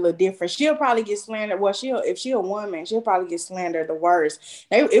it'll be a little different. She'll probably get slandered. Well, if she a woman, she'll probably get slandered the worst.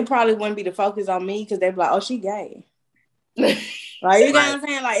 It probably wouldn't be the focus on me because they'd be like, oh, she gay. Like, you know what I'm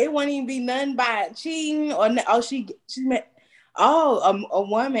saying? Like, it wouldn't even be nothing by cheating or she met. Oh, a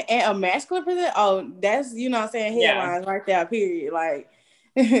woman and a masculine person. Oh, that's, you know what I'm saying, headlines right there, period. Like,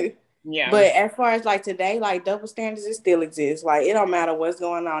 yeah. But as far as like today, like double standards, it still exists. Like, it don't matter what's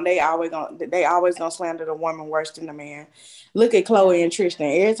going on. They always gonna slander the woman worse than the man. Look at Chloe and Tristan.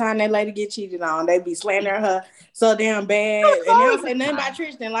 Every time that lady get cheated on, they be slandering her so damn bad, and they don't say nothing about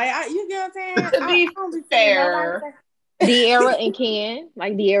Tristan. Like, you get what I'm saying? To be fair, De'Ara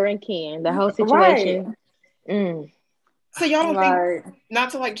and Ken, the whole situation. Right. So y'all don't think,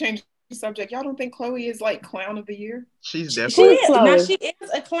 not to like change the subject, y'all don't think Chloe is like clown of the year? She's definitely she is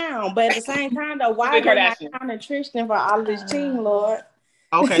a clown, but at the same time though, why they not clowning Tristan for all this cheating, Lord?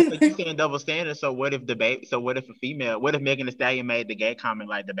 Okay, so you saying double standard. So what if Megan Thee Stallion made the gay comment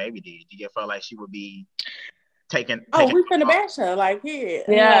like the baby did? Do you feel like she would be taken? We finna bash her, like, period.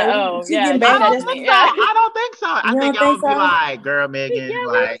 Yeah. Like, I don't think so. I don't think so. I think y'all would be like, girl, Megan,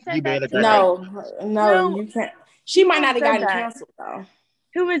 like, you better go. No, you can't. She might not have gotten canceled though.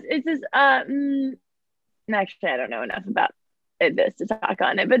 Is this actually I don't know enough about this to talk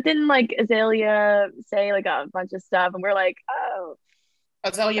on it, but didn't like Azalea say like a bunch of stuff and we're like, oh,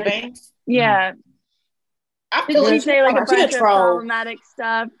 Azalea Banks? Yeah. I feel like she say like a bunch of problematic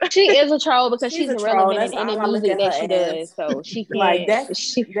stuff. She is a troll because she's irrelevant in any music that she does. So she can't. Like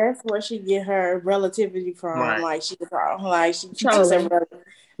that's where she get her relativity from. Right. Like she's a troll. Like she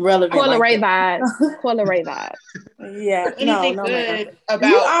relevant. Coil Ray vibes. Yeah. Anything good about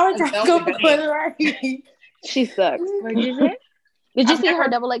you always got to go for Coil Ray. She sucks. What did you say? Did you I've see her never,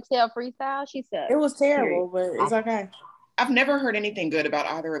 double XL freestyle? She sucks. It was Period. terrible, but it's okay. I've never heard anything good about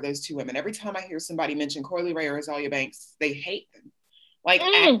either of those two women. Every time I hear somebody mention Coily Ray or Azalea Banks, they hate them. Like,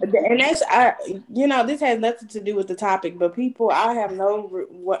 And that's this has nothing to do with the topic, but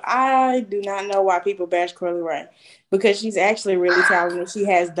I do not know why people bash Curly Ray because she's actually really talented. She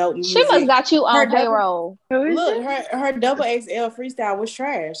has dope She must music. got you Her on double, payroll. Who is look, it? her double XL freestyle was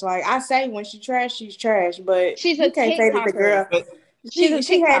trash. Like I say, when she trash, she's trash. But She's you a can't say that the TikToker. girl. She's a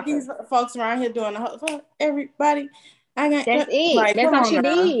She had TikToker. these folks around here doing the whole everybody. I That's got it. like, That's come all on she now.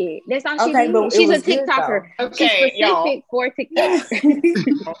 did. That's all she Okay, did. but it She's a was good TikToker. though. She's okay, y'all. specific for TikTok.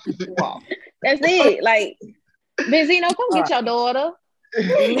 Wow. That's it. Like, Benzino, come All get right. your daughter.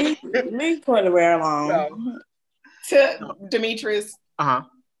 Leave Curly Ray alone. To Demetrius, Uh-huh.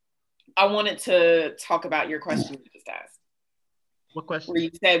 I wanted to talk about your question you just asked. What question? Where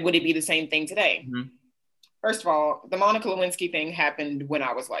you said, would it be the same thing today? Mm-hmm. First of all, the Monica Lewinsky thing happened when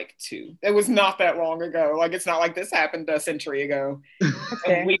I was like 2. It was not that long ago. Like, it's not like this happened a century ago.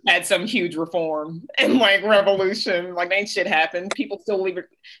 And we've had some huge reform and like revolution. Like, ain't shit happened. People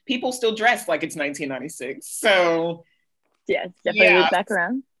still dress like it's 1996. So yeah, it's definitely looped back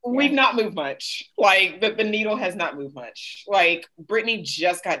around. We've not moved much. Like, the needle has not moved much. Like, Britney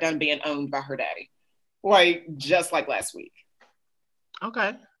just got done being owned by her daddy. Like, just like last week.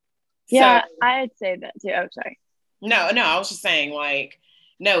 Okay. Yeah, I'd say that too. Oh, sorry. No, I was just saying, like,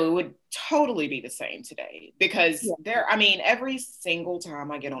 no, it would totally be the same today because every single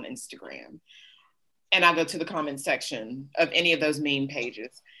time I get on Instagram and I go to the comment section of any of those meme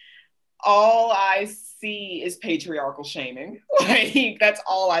pages, all I see is patriarchal shaming. Like, that's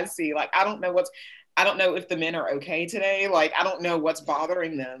all I see. Like, I don't know if the men are okay today. Like, I don't know what's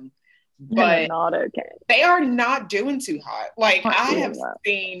bothering them. But not okay. They are not doing too hot. Like, I have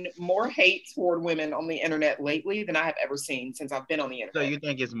seen more hate toward women on the internet lately than I have ever seen since I've been on the internet. So you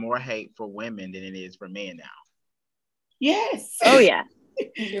think it's more hate for women than it is for men now? Yes. Oh yeah.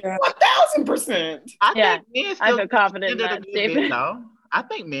 1000%. I think men still I feel confident in that statement. Though. I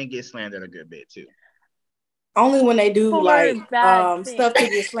think men get slandered a good bit too. Only when they do for stuff to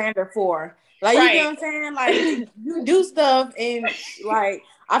get slandered for. Like, you know what I'm saying? Like, you do stuff and like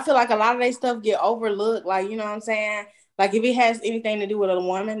I feel like a lot of their stuff get overlooked. Like, you know what I'm saying? Like, if it has anything to do with a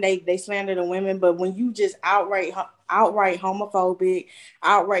woman, they slander the women. But when you just outright homophobic,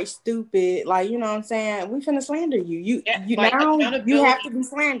 outright stupid, like, you know what I'm saying? We finna slander you. Like, now you have to be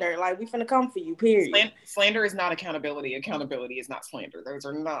slandered. Like, we finna come for you. Period. Slander is not accountability. Accountability is not slander. Those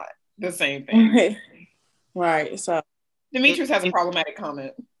are not the same thing. Right. So Demetrius has a problematic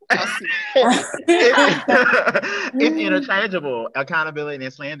comment. It's interchangeable, accountability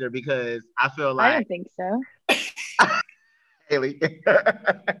and slander, because I feel like I don't think so. Haley.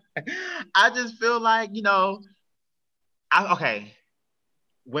 I just feel like,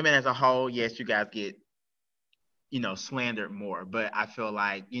 women as a whole, yes, you guys get, slandered more. But I feel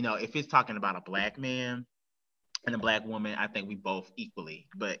like, if it's talking about a black man and a black woman, I think we both equally.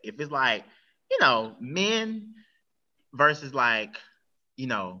 But if it's like, men versus like,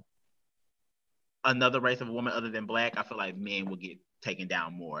 another race of a woman other than black, I feel like men will get taken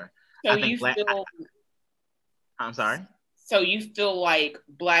down more. So I think I'm sorry? So you feel like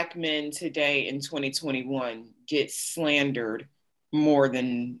black men today in 2021 get slandered more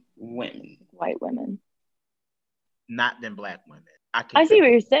than women? White women. Not than black women. I see what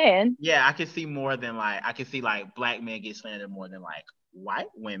you're saying. Yeah, I can see more than I can see like black men get slandered more than like white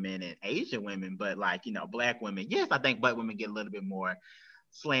women and Asian women. But like, black women, yes, I think black women get a little bit more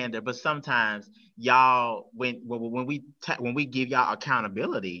slander, but sometimes y'all when we give y'all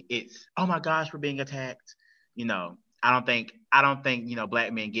accountability, it's, oh my gosh, we're being attacked. I don't think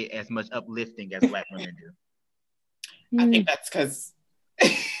black men get as much uplifting as black women do. I think that's because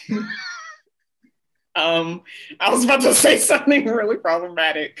I was about to say something really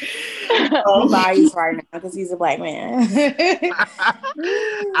problematic. Biased right now because he's a black man.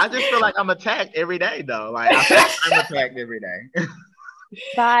 I just feel like I'm attacked every day though. Like, I feel like I'm attacked every day.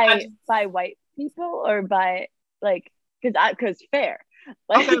 by white people or by because fair.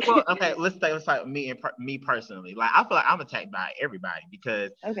 Like, let's say me personally. Like, I feel like I'm attacked by everybody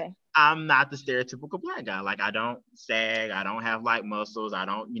because I'm not the stereotypical black guy. Like, I don't sag, I don't have like muscles, I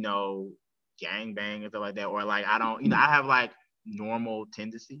don't gang bang and stuff like that, or like I don't I have like normal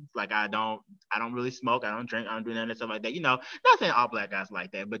tendencies. Like, I don't really smoke, I don't drink, I don't do none of that stuff like that. Not saying all black guys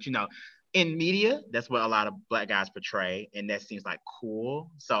like that, but in media, that's what a lot of black guys portray, and that seems like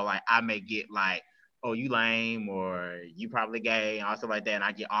cool. So like, I may get like, oh, you lame, or you probably gay, and all stuff like that, and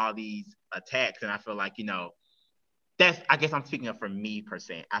I get all these attacks, and I feel like, I guess I'm speaking up for me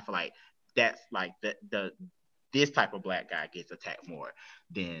 %. I feel like that's like the this type of black guy gets attacked more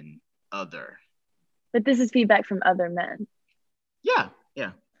than other. But this is feedback from other men. Yeah,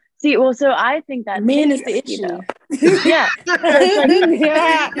 yeah. See, well, so I think that's men is the patriarchy, issue. though. Yeah, so it's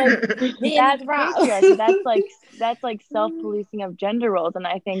Yeah. like Men is that's the problem. patriarchy. That's like self-policing of gender roles, and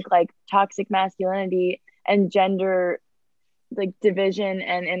I think like toxic masculinity and gender like division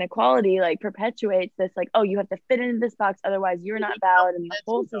and inequality like perpetuates this like, oh, you have to fit into this box, otherwise you're not valid in the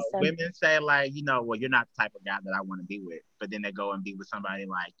whole system. Women say like, well, you're not the type of guy that I want to be with, but then they go and be with somebody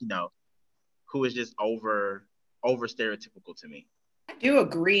like, who is just over stereotypical to me. I do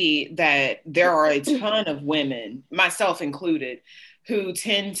agree that there are a ton of women, myself included, who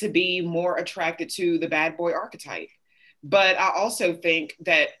tend to be more attracted to the bad boy archetype. But I also think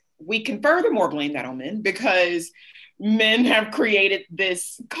that we can furthermore blame that on men, because men have created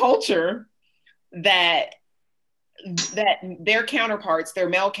this culture that their counterparts, their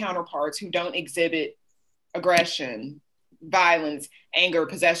male counterparts who don't exhibit aggression, violence, anger,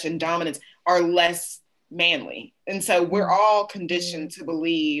 possession, dominance, are less manly. And so we're all conditioned to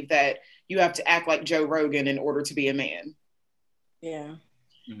believe that you have to act like Joe Rogan in order to be a man. Yeah.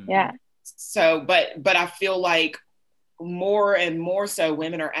 Yeah. So, but I feel like more and more so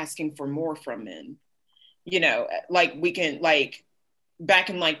women are asking for more from men. Like we can, like back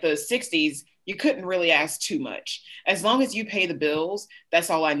in like the 60s, you couldn't really ask too much. As long as you pay the bills, that's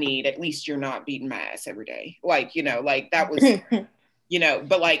all I need. At least you're not beating my ass every day. Like, like that was,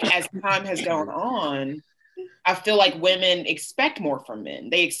 but like as time has gone on, I feel like women expect more from men.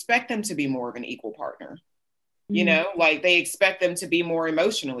 They expect them to be more of an equal partner. Like they expect them to be more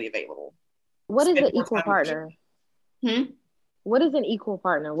emotionally available. What is an equal partner? What is an equal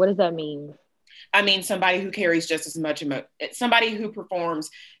partner? What does that mean? I mean, somebody who carries just as much, somebody who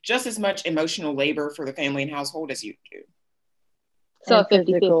performs just as much emotional labor for the family and household as you do. So 50-50.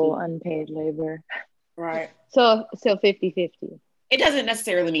 Physical unpaid labor. Right. So 50-50. It doesn't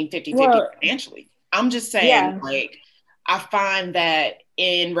necessarily mean 50-50 financially. I'm just saying, like, I find that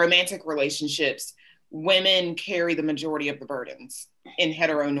in romantic relationships, women carry the majority of the burdens in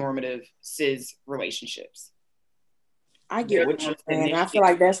heteronormative cis relationships. I get what you're saying. I feel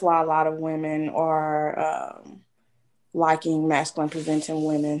like that's why a lot of women are liking masculine presenting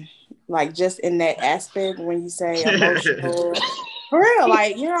women. Like just in that aspect, when you say emotional, for real,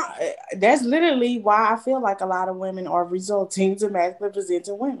 like, that's literally why I feel like a lot of women are resulting to masculine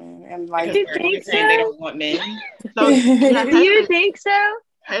presenting women. And like, do you think so? They don't want men. Do you think so?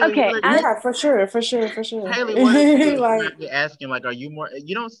 Haley, okay. Yeah, for sure. Haley, what are you like, asking? Like, are you more?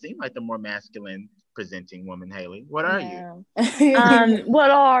 You don't seem like the more masculine presenting woman, Haley. What are you?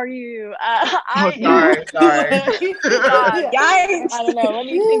 What are you? Sorry. God, I don't know. Let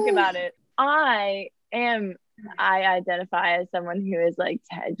me think about it. I identify as someone who is like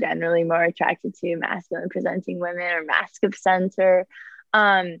generally more attracted to masculine presenting women or mask of center.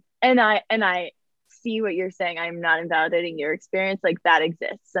 And I see what you're saying. I'm not invalidating your experience. Like that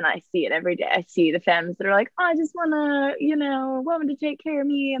exists, and I see it every day. I see the femmes that are like, oh, I just want to, a woman to take care of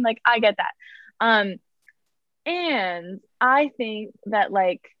me, and like I get that. And I think that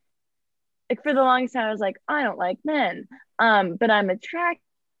like for the longest time I was like, I don't like men, but I'm attracted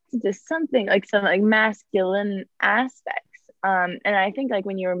to something like some like masculine aspects. And I think like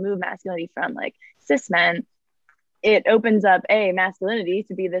when you remove masculinity from like cis men, it opens up masculinity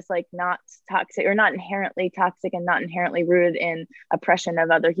to be this like not toxic or not inherently toxic and not inherently rooted in oppression of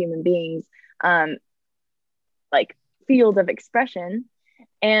other human beings, like field of expression,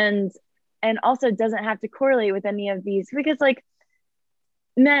 and also doesn't have to correlate with any of these, because like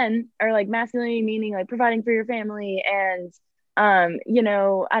men are like masculinity meaning like providing for your family and I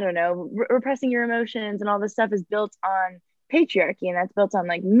don't know, repressing your emotions and all this stuff is built on patriarchy, and that's built on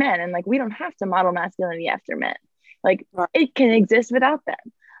like men, and like we don't have to model masculinity after men. Like it can exist without them.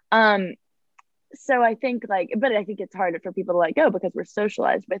 So I think but I think it's harder for people to let go because we're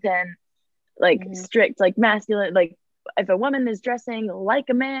socialized within like strict like masculine, like if a woman is dressing like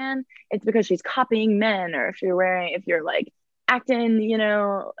a man, it's because she's copying men, or if you're like acting,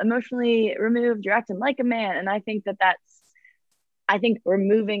 emotionally removed, you're acting like a man. And I think I think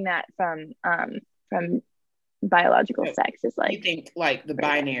removing that from biological sex is like, you think like the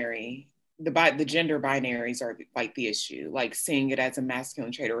binary, the gender binaries are like the issue, like seeing it as a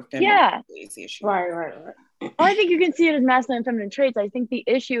masculine trait or a feminine is the issue. Right. I think you can see it as masculine and feminine traits. I think the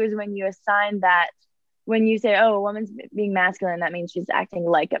issue is when you assign that, when you say, oh, a woman's being masculine, that means she's acting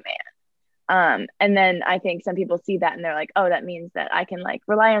like a man. And then I think some people see that and they're like, oh, that means that I can like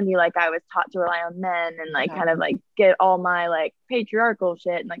rely on you like I was taught to rely on men, and like kind of like get all my like patriarchal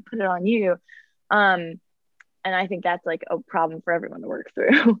shit and like put it on you. and I think that's like a problem for everyone to work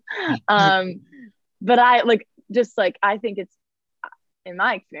through. But I like just like I think it's in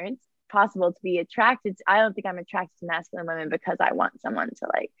my experience possible to be attracted to, I don't think I'm attracted to masculine women because I want someone to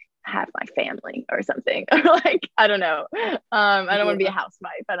like have my family or something, or like I don't know. I don't want to be a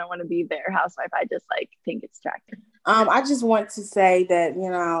housewife. I don't want to be their housewife. I just like think it's attractive. I just want to say that,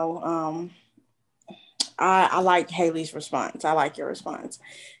 I like Haley's response. I like your response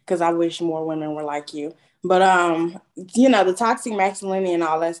because I wish more women were like you. But the toxic masculinity and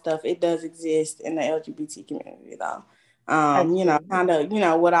all that stuff, it does exist in the LGBT community though. Kind of,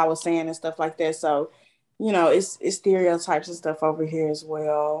 what I was saying and stuff like that. So, it's stereotypes and stuff over here as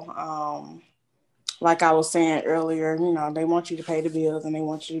well. Like I was saying earlier, they want you to pay the bills and they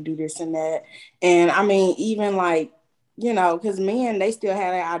want you to do this and that. And I mean, even like, because men, they still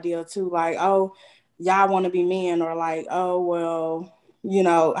have that idea too, like, oh, y'all want to be men, or like, oh, well,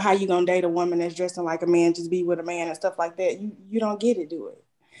 how you gonna date a woman that's dressing like a man, just be with a man and stuff like that. You don't get it, do it.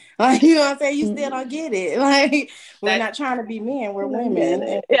 Like, you know what I'm saying? You still don't get it. Like, we're not trying to be men, we're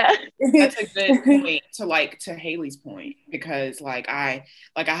women. Yeah. That's a good point to Haley's point, because like I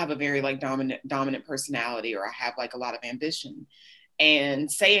have a very like dominant personality, or I have like a lot of ambition.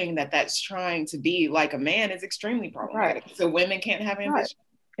 And saying that that's trying to be like a man is extremely problematic. Right. So women can't have ambition. Right.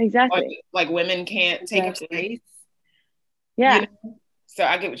 Exactly. Like women can't take up space. Yeah. So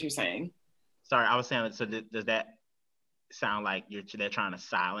I get what you're saying. Sorry, I was saying, so does that sound like they're trying to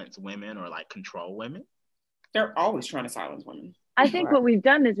silence women or like control women? They're always trying to silence women. I think what we've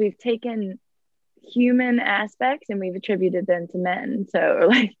done is we've taken human aspects and we've attributed them to men.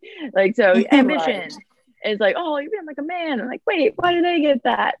 So so ambition is like, oh, you're being like a man. I'm like, wait, why do they get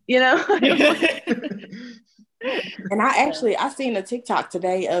that? And I seen a TikTok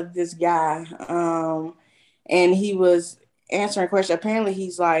today of this guy, and he was answering a question. Apparently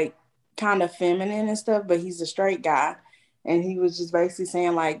he's like kind of feminine and stuff, but he's a straight guy. And he was just basically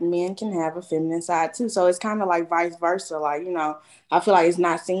saying like men can have a feminine side too. So it's kind of like vice versa. Like, I feel like it's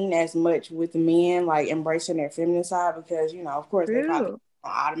not seen as much with men like embracing their feminine side because, of course they probably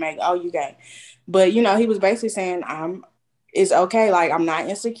automatic, oh, you gay. But, he was basically saying it's okay. Like, I'm not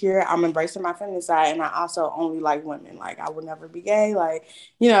insecure. I'm embracing my feminine side. And I also only like women. Like, I would never be gay. Like,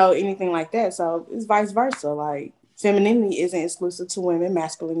 anything like that. So it's vice versa. Like, femininity isn't exclusive to women.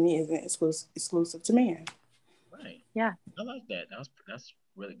 Masculinity isn't exclusive to men. Right. Yeah. I like that. That's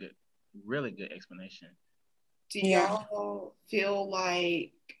really good. Really good explanation. Do y'all feel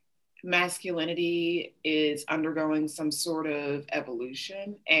like masculinity is undergoing some sort of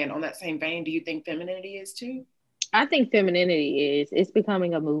evolution? And on that same vein, do you think femininity is too? I think femininity it's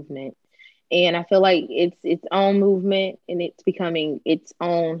becoming a movement. And I feel like it's its own movement, and it's becoming its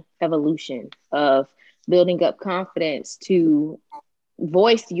own evolution of building up confidence to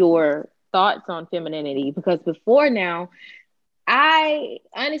voice your thoughts on femininity. Because before now,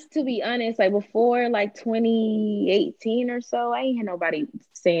 to be honest, like before like 2018 or so, I ain't had nobody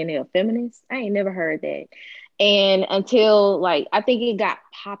saying they're a feminist. I ain't never heard that. And until like, I think it got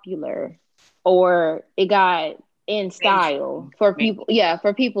popular, or it got in style for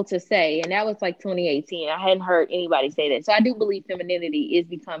people to say. And that was like 2018. I hadn't heard anybody say that. So I do believe femininity is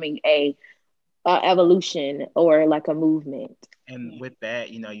becoming a evolution or like a movement. And with that,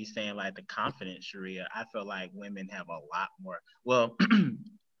 you saying like the confidence, Sharia, I feel like women have a lot more, well,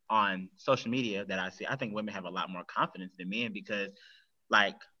 on social media that I see, I think women have a lot more confidence than men because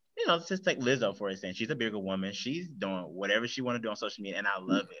like, just take Lizzo, for instance. She's a bigger woman. She's doing whatever she want to do on social media, and I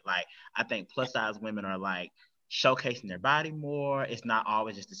love it. Like, I think plus size women are like showcasing their body more. It's not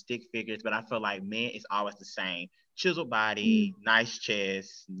always just the stick figures, but I feel like men is always the same. Chiseled body, nice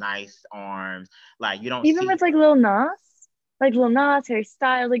chest, nice arms. Like, you don't even with like Lil Nas. Like Lil Nas, Harry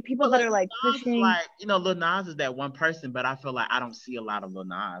Styles, like people that are like pushing. Like, Lil Nas is that one person, but I feel like I don't see a lot of Lil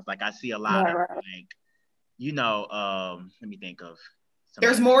Nas. Like, I see a lot of like, let me think of.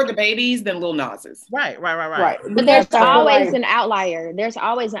 There's more DaBabies than Lil Nas's. Right. But there's always an outlier. There's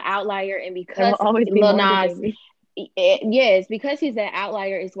always an outlier, and because Lil Nas, yes, because he's an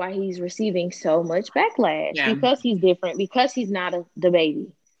outlier is why he's receiving so much backlash. Yeah. Because he's different. Because he's not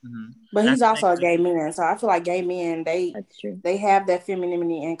DaBaby. Mm-hmm. But he's also a gay man, so I feel like gay men they have that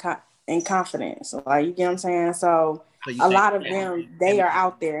femininity and confidence. Like, you get what I'm saying? So a lot of them they are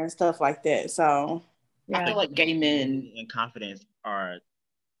out there and stuff like that. So I feel like gay men and confidence are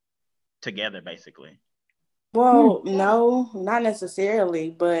together basically. Well, no, not necessarily,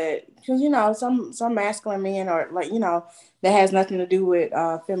 but because some masculine men are like that has nothing to do with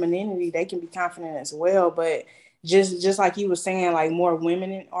femininity. They can be confident as well, but just like you were saying, like more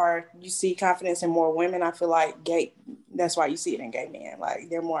women you see confidence in more women. I feel like that's why you see it in gay men. Like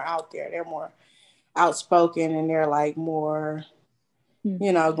they're more out there. They're more outspoken and they're like more,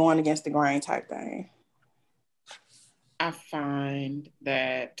 going against the grain type thing. I find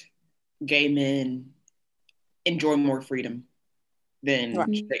that gay men enjoy more freedom than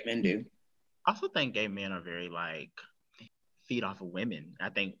straight men do. I also think gay men are very like feed off of women. I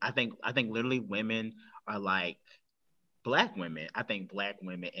think literally women are like black women. I think black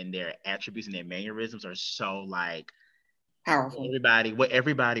women and their attributes and their mannerisms are so like powerful. What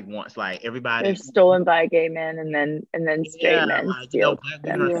everybody wants, like everybody. They're stolen by gay men, and then straight men like, steal black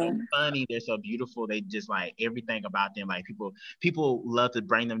them. women are so funny. They're so beautiful. They just like everything about them. Like people love to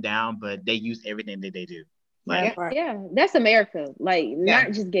bring them down, but they use everything that they do. Like, yeah, that's America. Like, not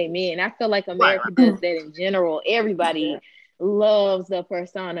just gay men. I feel like America does that in general. Everybody loves the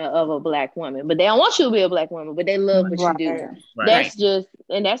persona of a black woman, but they don't want you to be a black woman, but they love what you do. That's just,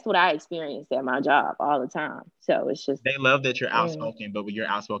 and that's what I experienced at my job all the time. So it's just, they love that you're outspoken, but when you're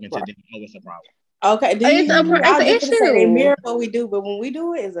outspoken to them, it's a problem. Okay, it's an issue. Say they mirror what we do, but when we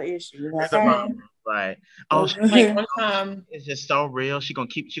do it, it's an issue. Okay? It's a problem, right? Oh, like one time, it's just so real. She gonna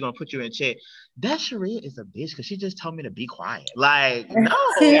put you in check. That Sharia is a bitch because she just told me to be quiet. Like, no,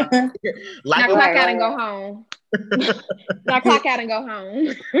 like clock out and go home. Like clock out and go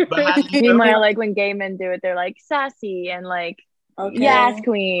home. Meanwhile, like when gay men do it, they're like sassy and like, yes,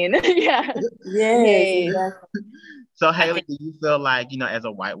 queen. Yeah. Yes. Exactly. So Haley, do you feel like, as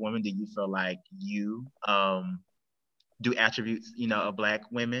a white woman, do you feel like you do attributes, of black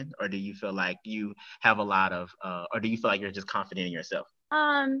women, or do you feel like you have a lot of, or do you feel like you're just confident in yourself?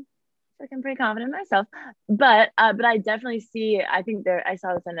 Like I'm pretty confident in myself, but I definitely see. I think I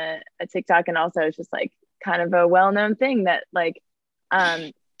saw this on a TikTok, and also it's just like kind of a well-known thing that like,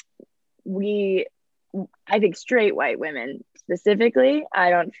 I think straight white women specifically,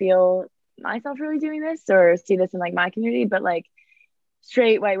 I don't feel myself really doing this or see this in like my community, but like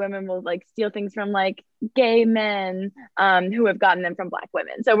straight white women will like steal things from like gay men who have gotten them from black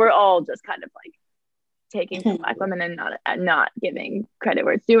women. So we're all just kind of like taking from black women and not giving credit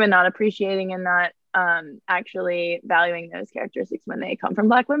where it's due and not appreciating and not actually valuing those characteristics when they come from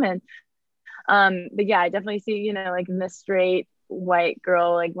black women. But yeah, I definitely see, like the straight white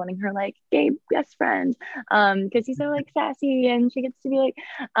girl like wanting her like gay best friend because he's so like sassy and she gets to be like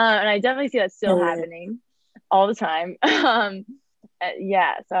and I definitely see that still happening all the time.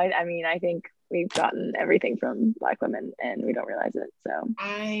 Yeah, so I mean I think we've gotten everything from black women and we don't realize it. So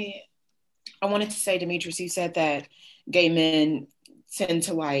I wanted to say, Demetrius, you said that gay men tend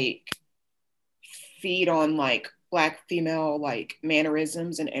to like feed on like black female like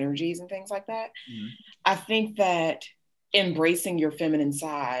mannerisms and energies and things like that. I think that embracing your feminine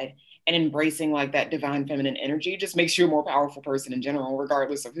side and embracing like that divine feminine energy just makes you a more powerful person in general,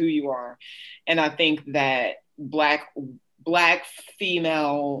 regardless of who you are. And I think that black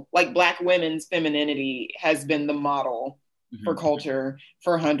female, like black women's femininity has been the model for culture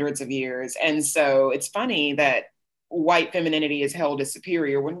for hundreds of years. And so it's funny that white femininity is held as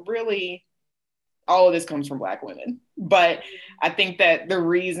superior when really all of this comes from black women. But I think that the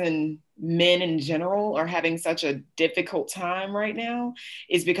reason men in general are having such a difficult time right now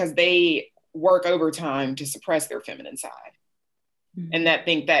is because they work overtime to suppress their feminine side. And I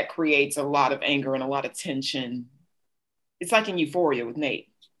think that creates a lot of anger and a lot of tension. It's like in Euphoria with Nate.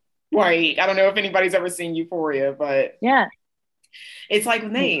 Like, I don't know if anybody's ever seen Euphoria, but yeah, it's like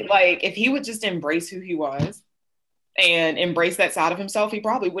with Nate. Like, if he would just embrace who he was and embrace that side of himself, he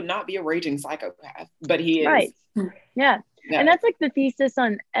probably would not be a raging psychopath, but he is. Right. Yeah. And that's like the thesis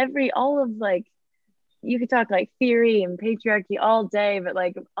on all of like, you could talk like theory and patriarchy all day, but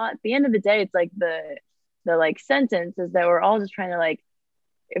like at the end of the day, it's like the like sentence is that we're all just trying to like,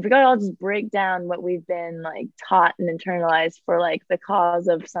 if we gotta all just break down what we've been like taught and internalized for like the cause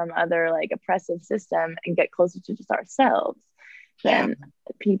of some other like oppressive system and get closer to just ourselves, then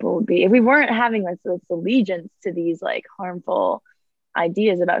people would be, if we weren't having this allegiance to these like harmful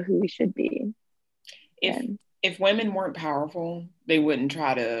ideas about who we should be. If women weren't powerful, they wouldn't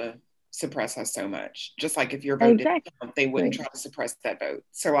try to suppress us so much. Just like if your vote didn't count, they wouldn't try to suppress that vote.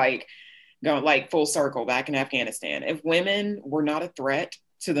 So like going like full circle back in Afghanistan, if women were not a threat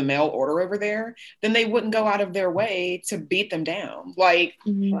to the mail order over there, then they wouldn't go out of their way to beat them down. Like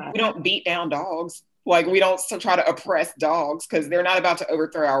we don't beat down dogs. Like we don't try to oppress dogs because they're not about to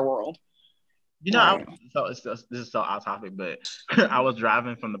overthrow our world. This is so off topic, but I was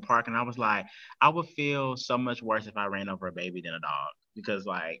driving from the park and I was like, I would feel so much worse if I ran over a baby than a dog because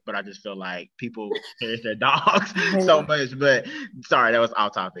but I just feel like people cherish their dogs so much. But sorry, that was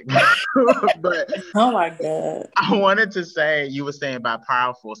off topic. But oh my God, I wanted to say you were saying about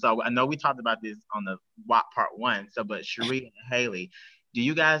powerful. So I know we talked about this on the WAP part 1. So, but Sharia and Haley, Do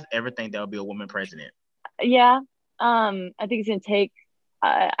you guys ever think there'll be a woman president? Yeah. I think it's gonna take.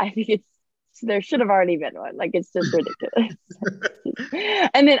 I think there should have already been one. Like it's just ridiculous.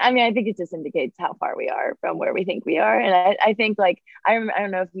 And then I mean I think it just indicates how far we are from where we think we are. And I think like I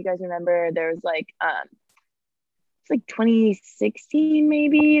don't know if you guys remember there was like it's like 2016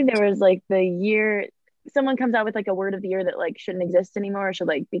 maybe there was like the year someone comes out with like a word of the year that like shouldn't exist anymore or should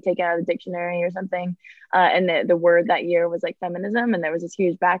like be taken out of the dictionary or something. And the word that year was like feminism, and there was this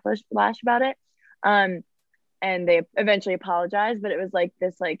huge backlash about it. And they eventually apologized, but it was like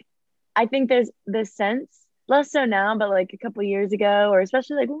this like I think there's this sense, less so now, but like a couple years ago, or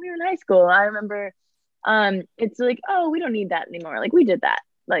especially like when we were in high school, I remember it's like, oh, we don't need that anymore. Like we did that.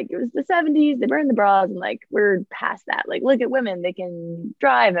 Like it was the 70s, they burned the bras, and like we're past that. Like look at women, they can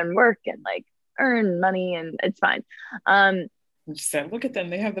drive and work and like earn money and it's fine. Just said, look at them,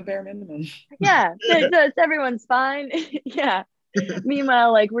 they have the bare minimum. Yeah, everyone's fine. Yeah.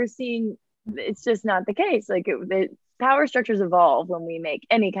 Meanwhile, like we're seeing it's just not the case. Like the power structures evolve when we make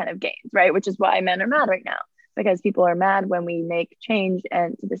any kind of gains, right? Which is why men are mad right now, because people are mad when we make change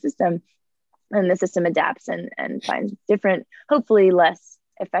and to the system, and the system adapts and finds different, hopefully less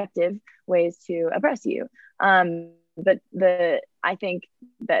effective ways to oppress you. But I think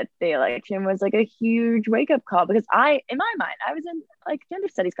that the election was like a huge wake-up call, because in my mind, I was in like gender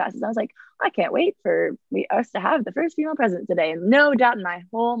studies classes. I was like, I can't wait for us to have the first female president today, and no doubt in my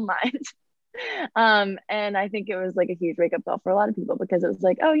whole mind. And I think it was like a huge wake-up call for a lot of people, because it was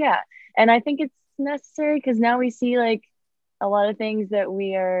like, oh yeah. And I think it's necessary because now we see like a lot of things that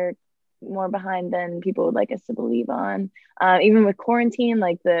we are more behind than people would like us to believe on. Even with quarantine,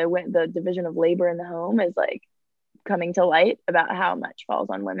 like the division of labor in the home is like coming to light about how much falls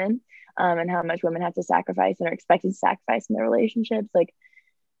on women, and how much women have to sacrifice and are expected to sacrifice in their relationships. Like,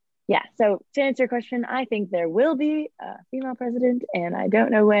 yeah. So to answer your question, I think there will be a female president, and I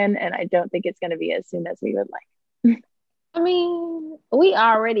don't know when, and I don't think it's going to be as soon as we would like. I mean, we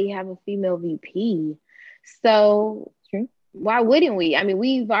already have a female VP, so True. Why wouldn't we? I mean,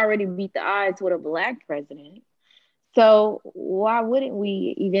 we've already beat the odds with a Black president, so why wouldn't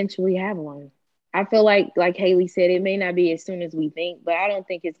we eventually have one? I feel like Haley said, it may not be as soon as we think, but I don't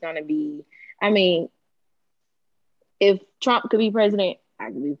think it's going to be. I mean, if Trump could be president, I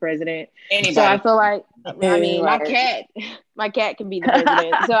could be president. Anybody. So I feel like, I mean, my cat can be the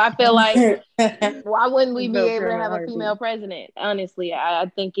president. So I feel like, why wouldn't we be able to have a female president? Honestly,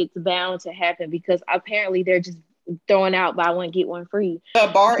 I think it's bound to happen, because apparently they're just throwing out buy one, get one free. The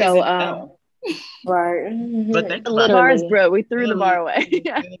bar is down. Right. But think The about bar it. is broke. We threw the bar away.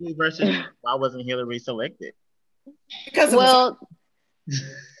 Hillary versus why wasn't Hillary selected? Because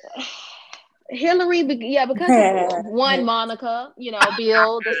Hillary, because of one, Monica,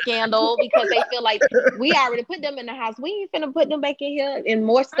 Bill, the scandal, because they feel like we already put them in the house. We ain't finna put them back in here, and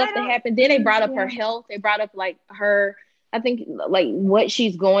more stuff that happened. Then they brought up her health. They brought up like her, I think like what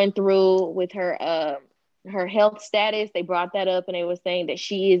she's going through with her health status. They brought that up, and they were saying that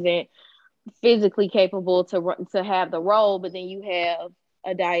she isn't physically capable to have the role. But then you have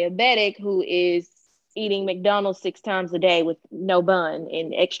a diabetic who is eating McDonald's 6 times a day with no bun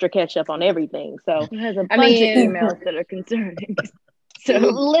and extra ketchup on everything. So it has a bunch of emails that are concerning. So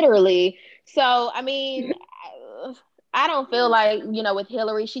literally. So I mean, I don't feel like, with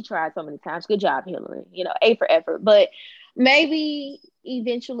Hillary, she tried so many times. Good job, Hillary. A for effort. But maybe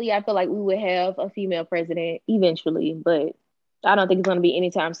eventually I feel like we would have a female president eventually, but I don't think it's going to be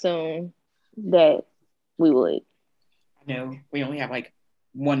anytime soon that we would. I know we only have like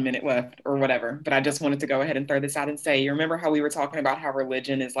 1 minute left or whatever, but I just wanted to go ahead and throw this out and say, you remember how we were talking about how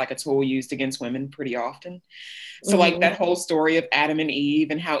religion is like a tool used against women pretty often? So like that whole story of Adam and Eve,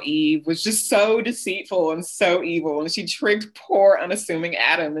 and how Eve was just so deceitful and so evil, and she tricked poor unassuming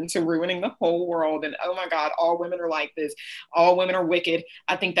Adam into ruining the whole world. And oh my God, all women are like this. All women are wicked.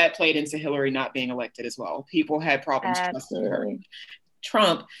 I think that played into Hillary not being elected as well. People had problems trusting her.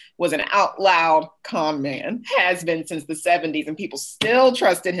 Trump was an out loud con man, has been since the 70s, and people still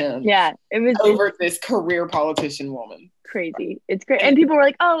trusted him. Yeah, it was over this career politician woman. Crazy. It's great. And people were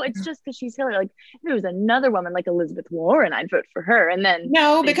like, oh, it's just because she's Hillary. Like, if it was another woman like Elizabeth Warren, I'd vote for her. And then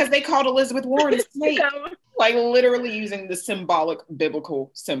because they called Elizabeth Warren a snake. Like literally using the symbolic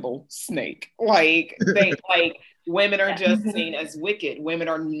biblical symbol snake. Like they women are just seen as wicked. Women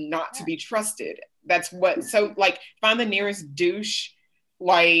are not to be trusted. That's what, so like find the nearest douche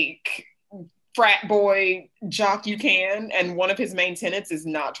like frat boy jock you can, and one of his main tenets is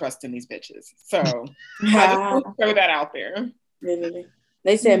not trusting these bitches. So I just want to throw that out there. Literally.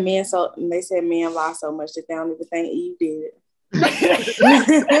 They said men lie so much that they don't even think Eve did it.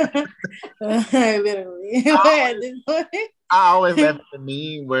 Literally. I always laugh at the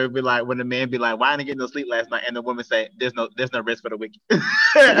meme where it be like when the man be like, "Why didn't I get no sleep last night?" and the woman say, "There's no rest for the wicked."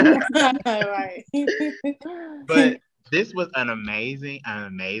 Right. But this was an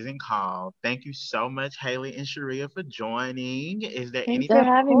amazing call. Thank you so much, Haley and Sharia, for joining. Thanks for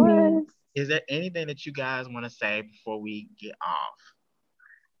having me. Is there anything that you guys want to say before we get off?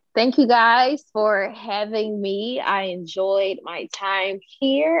 Thank you guys for having me. I enjoyed my time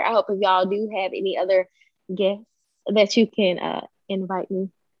here. I hope if y'all do have any other guests that you can invite me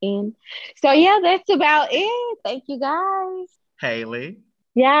in. So yeah, that's about it. Thank you guys. Haley.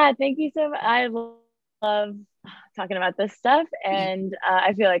 Yeah, thank you so much. I love talking about this stuff, and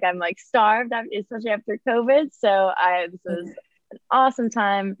I feel like I'm like starved, especially after COVID. So this was an awesome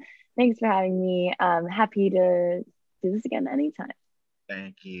time. Thanks for having me. Happy to do this again anytime.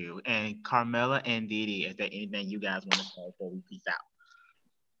 Thank you. And Carmela and Didi, is there anything you guys want to say before we peace out?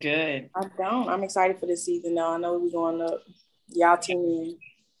 Good. I don't. I'm excited for this season though. I know we're going up. Y'all tune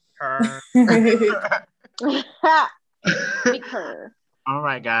Big her. All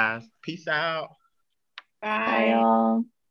right, guys. Peace out. Bye. Bye, y'all.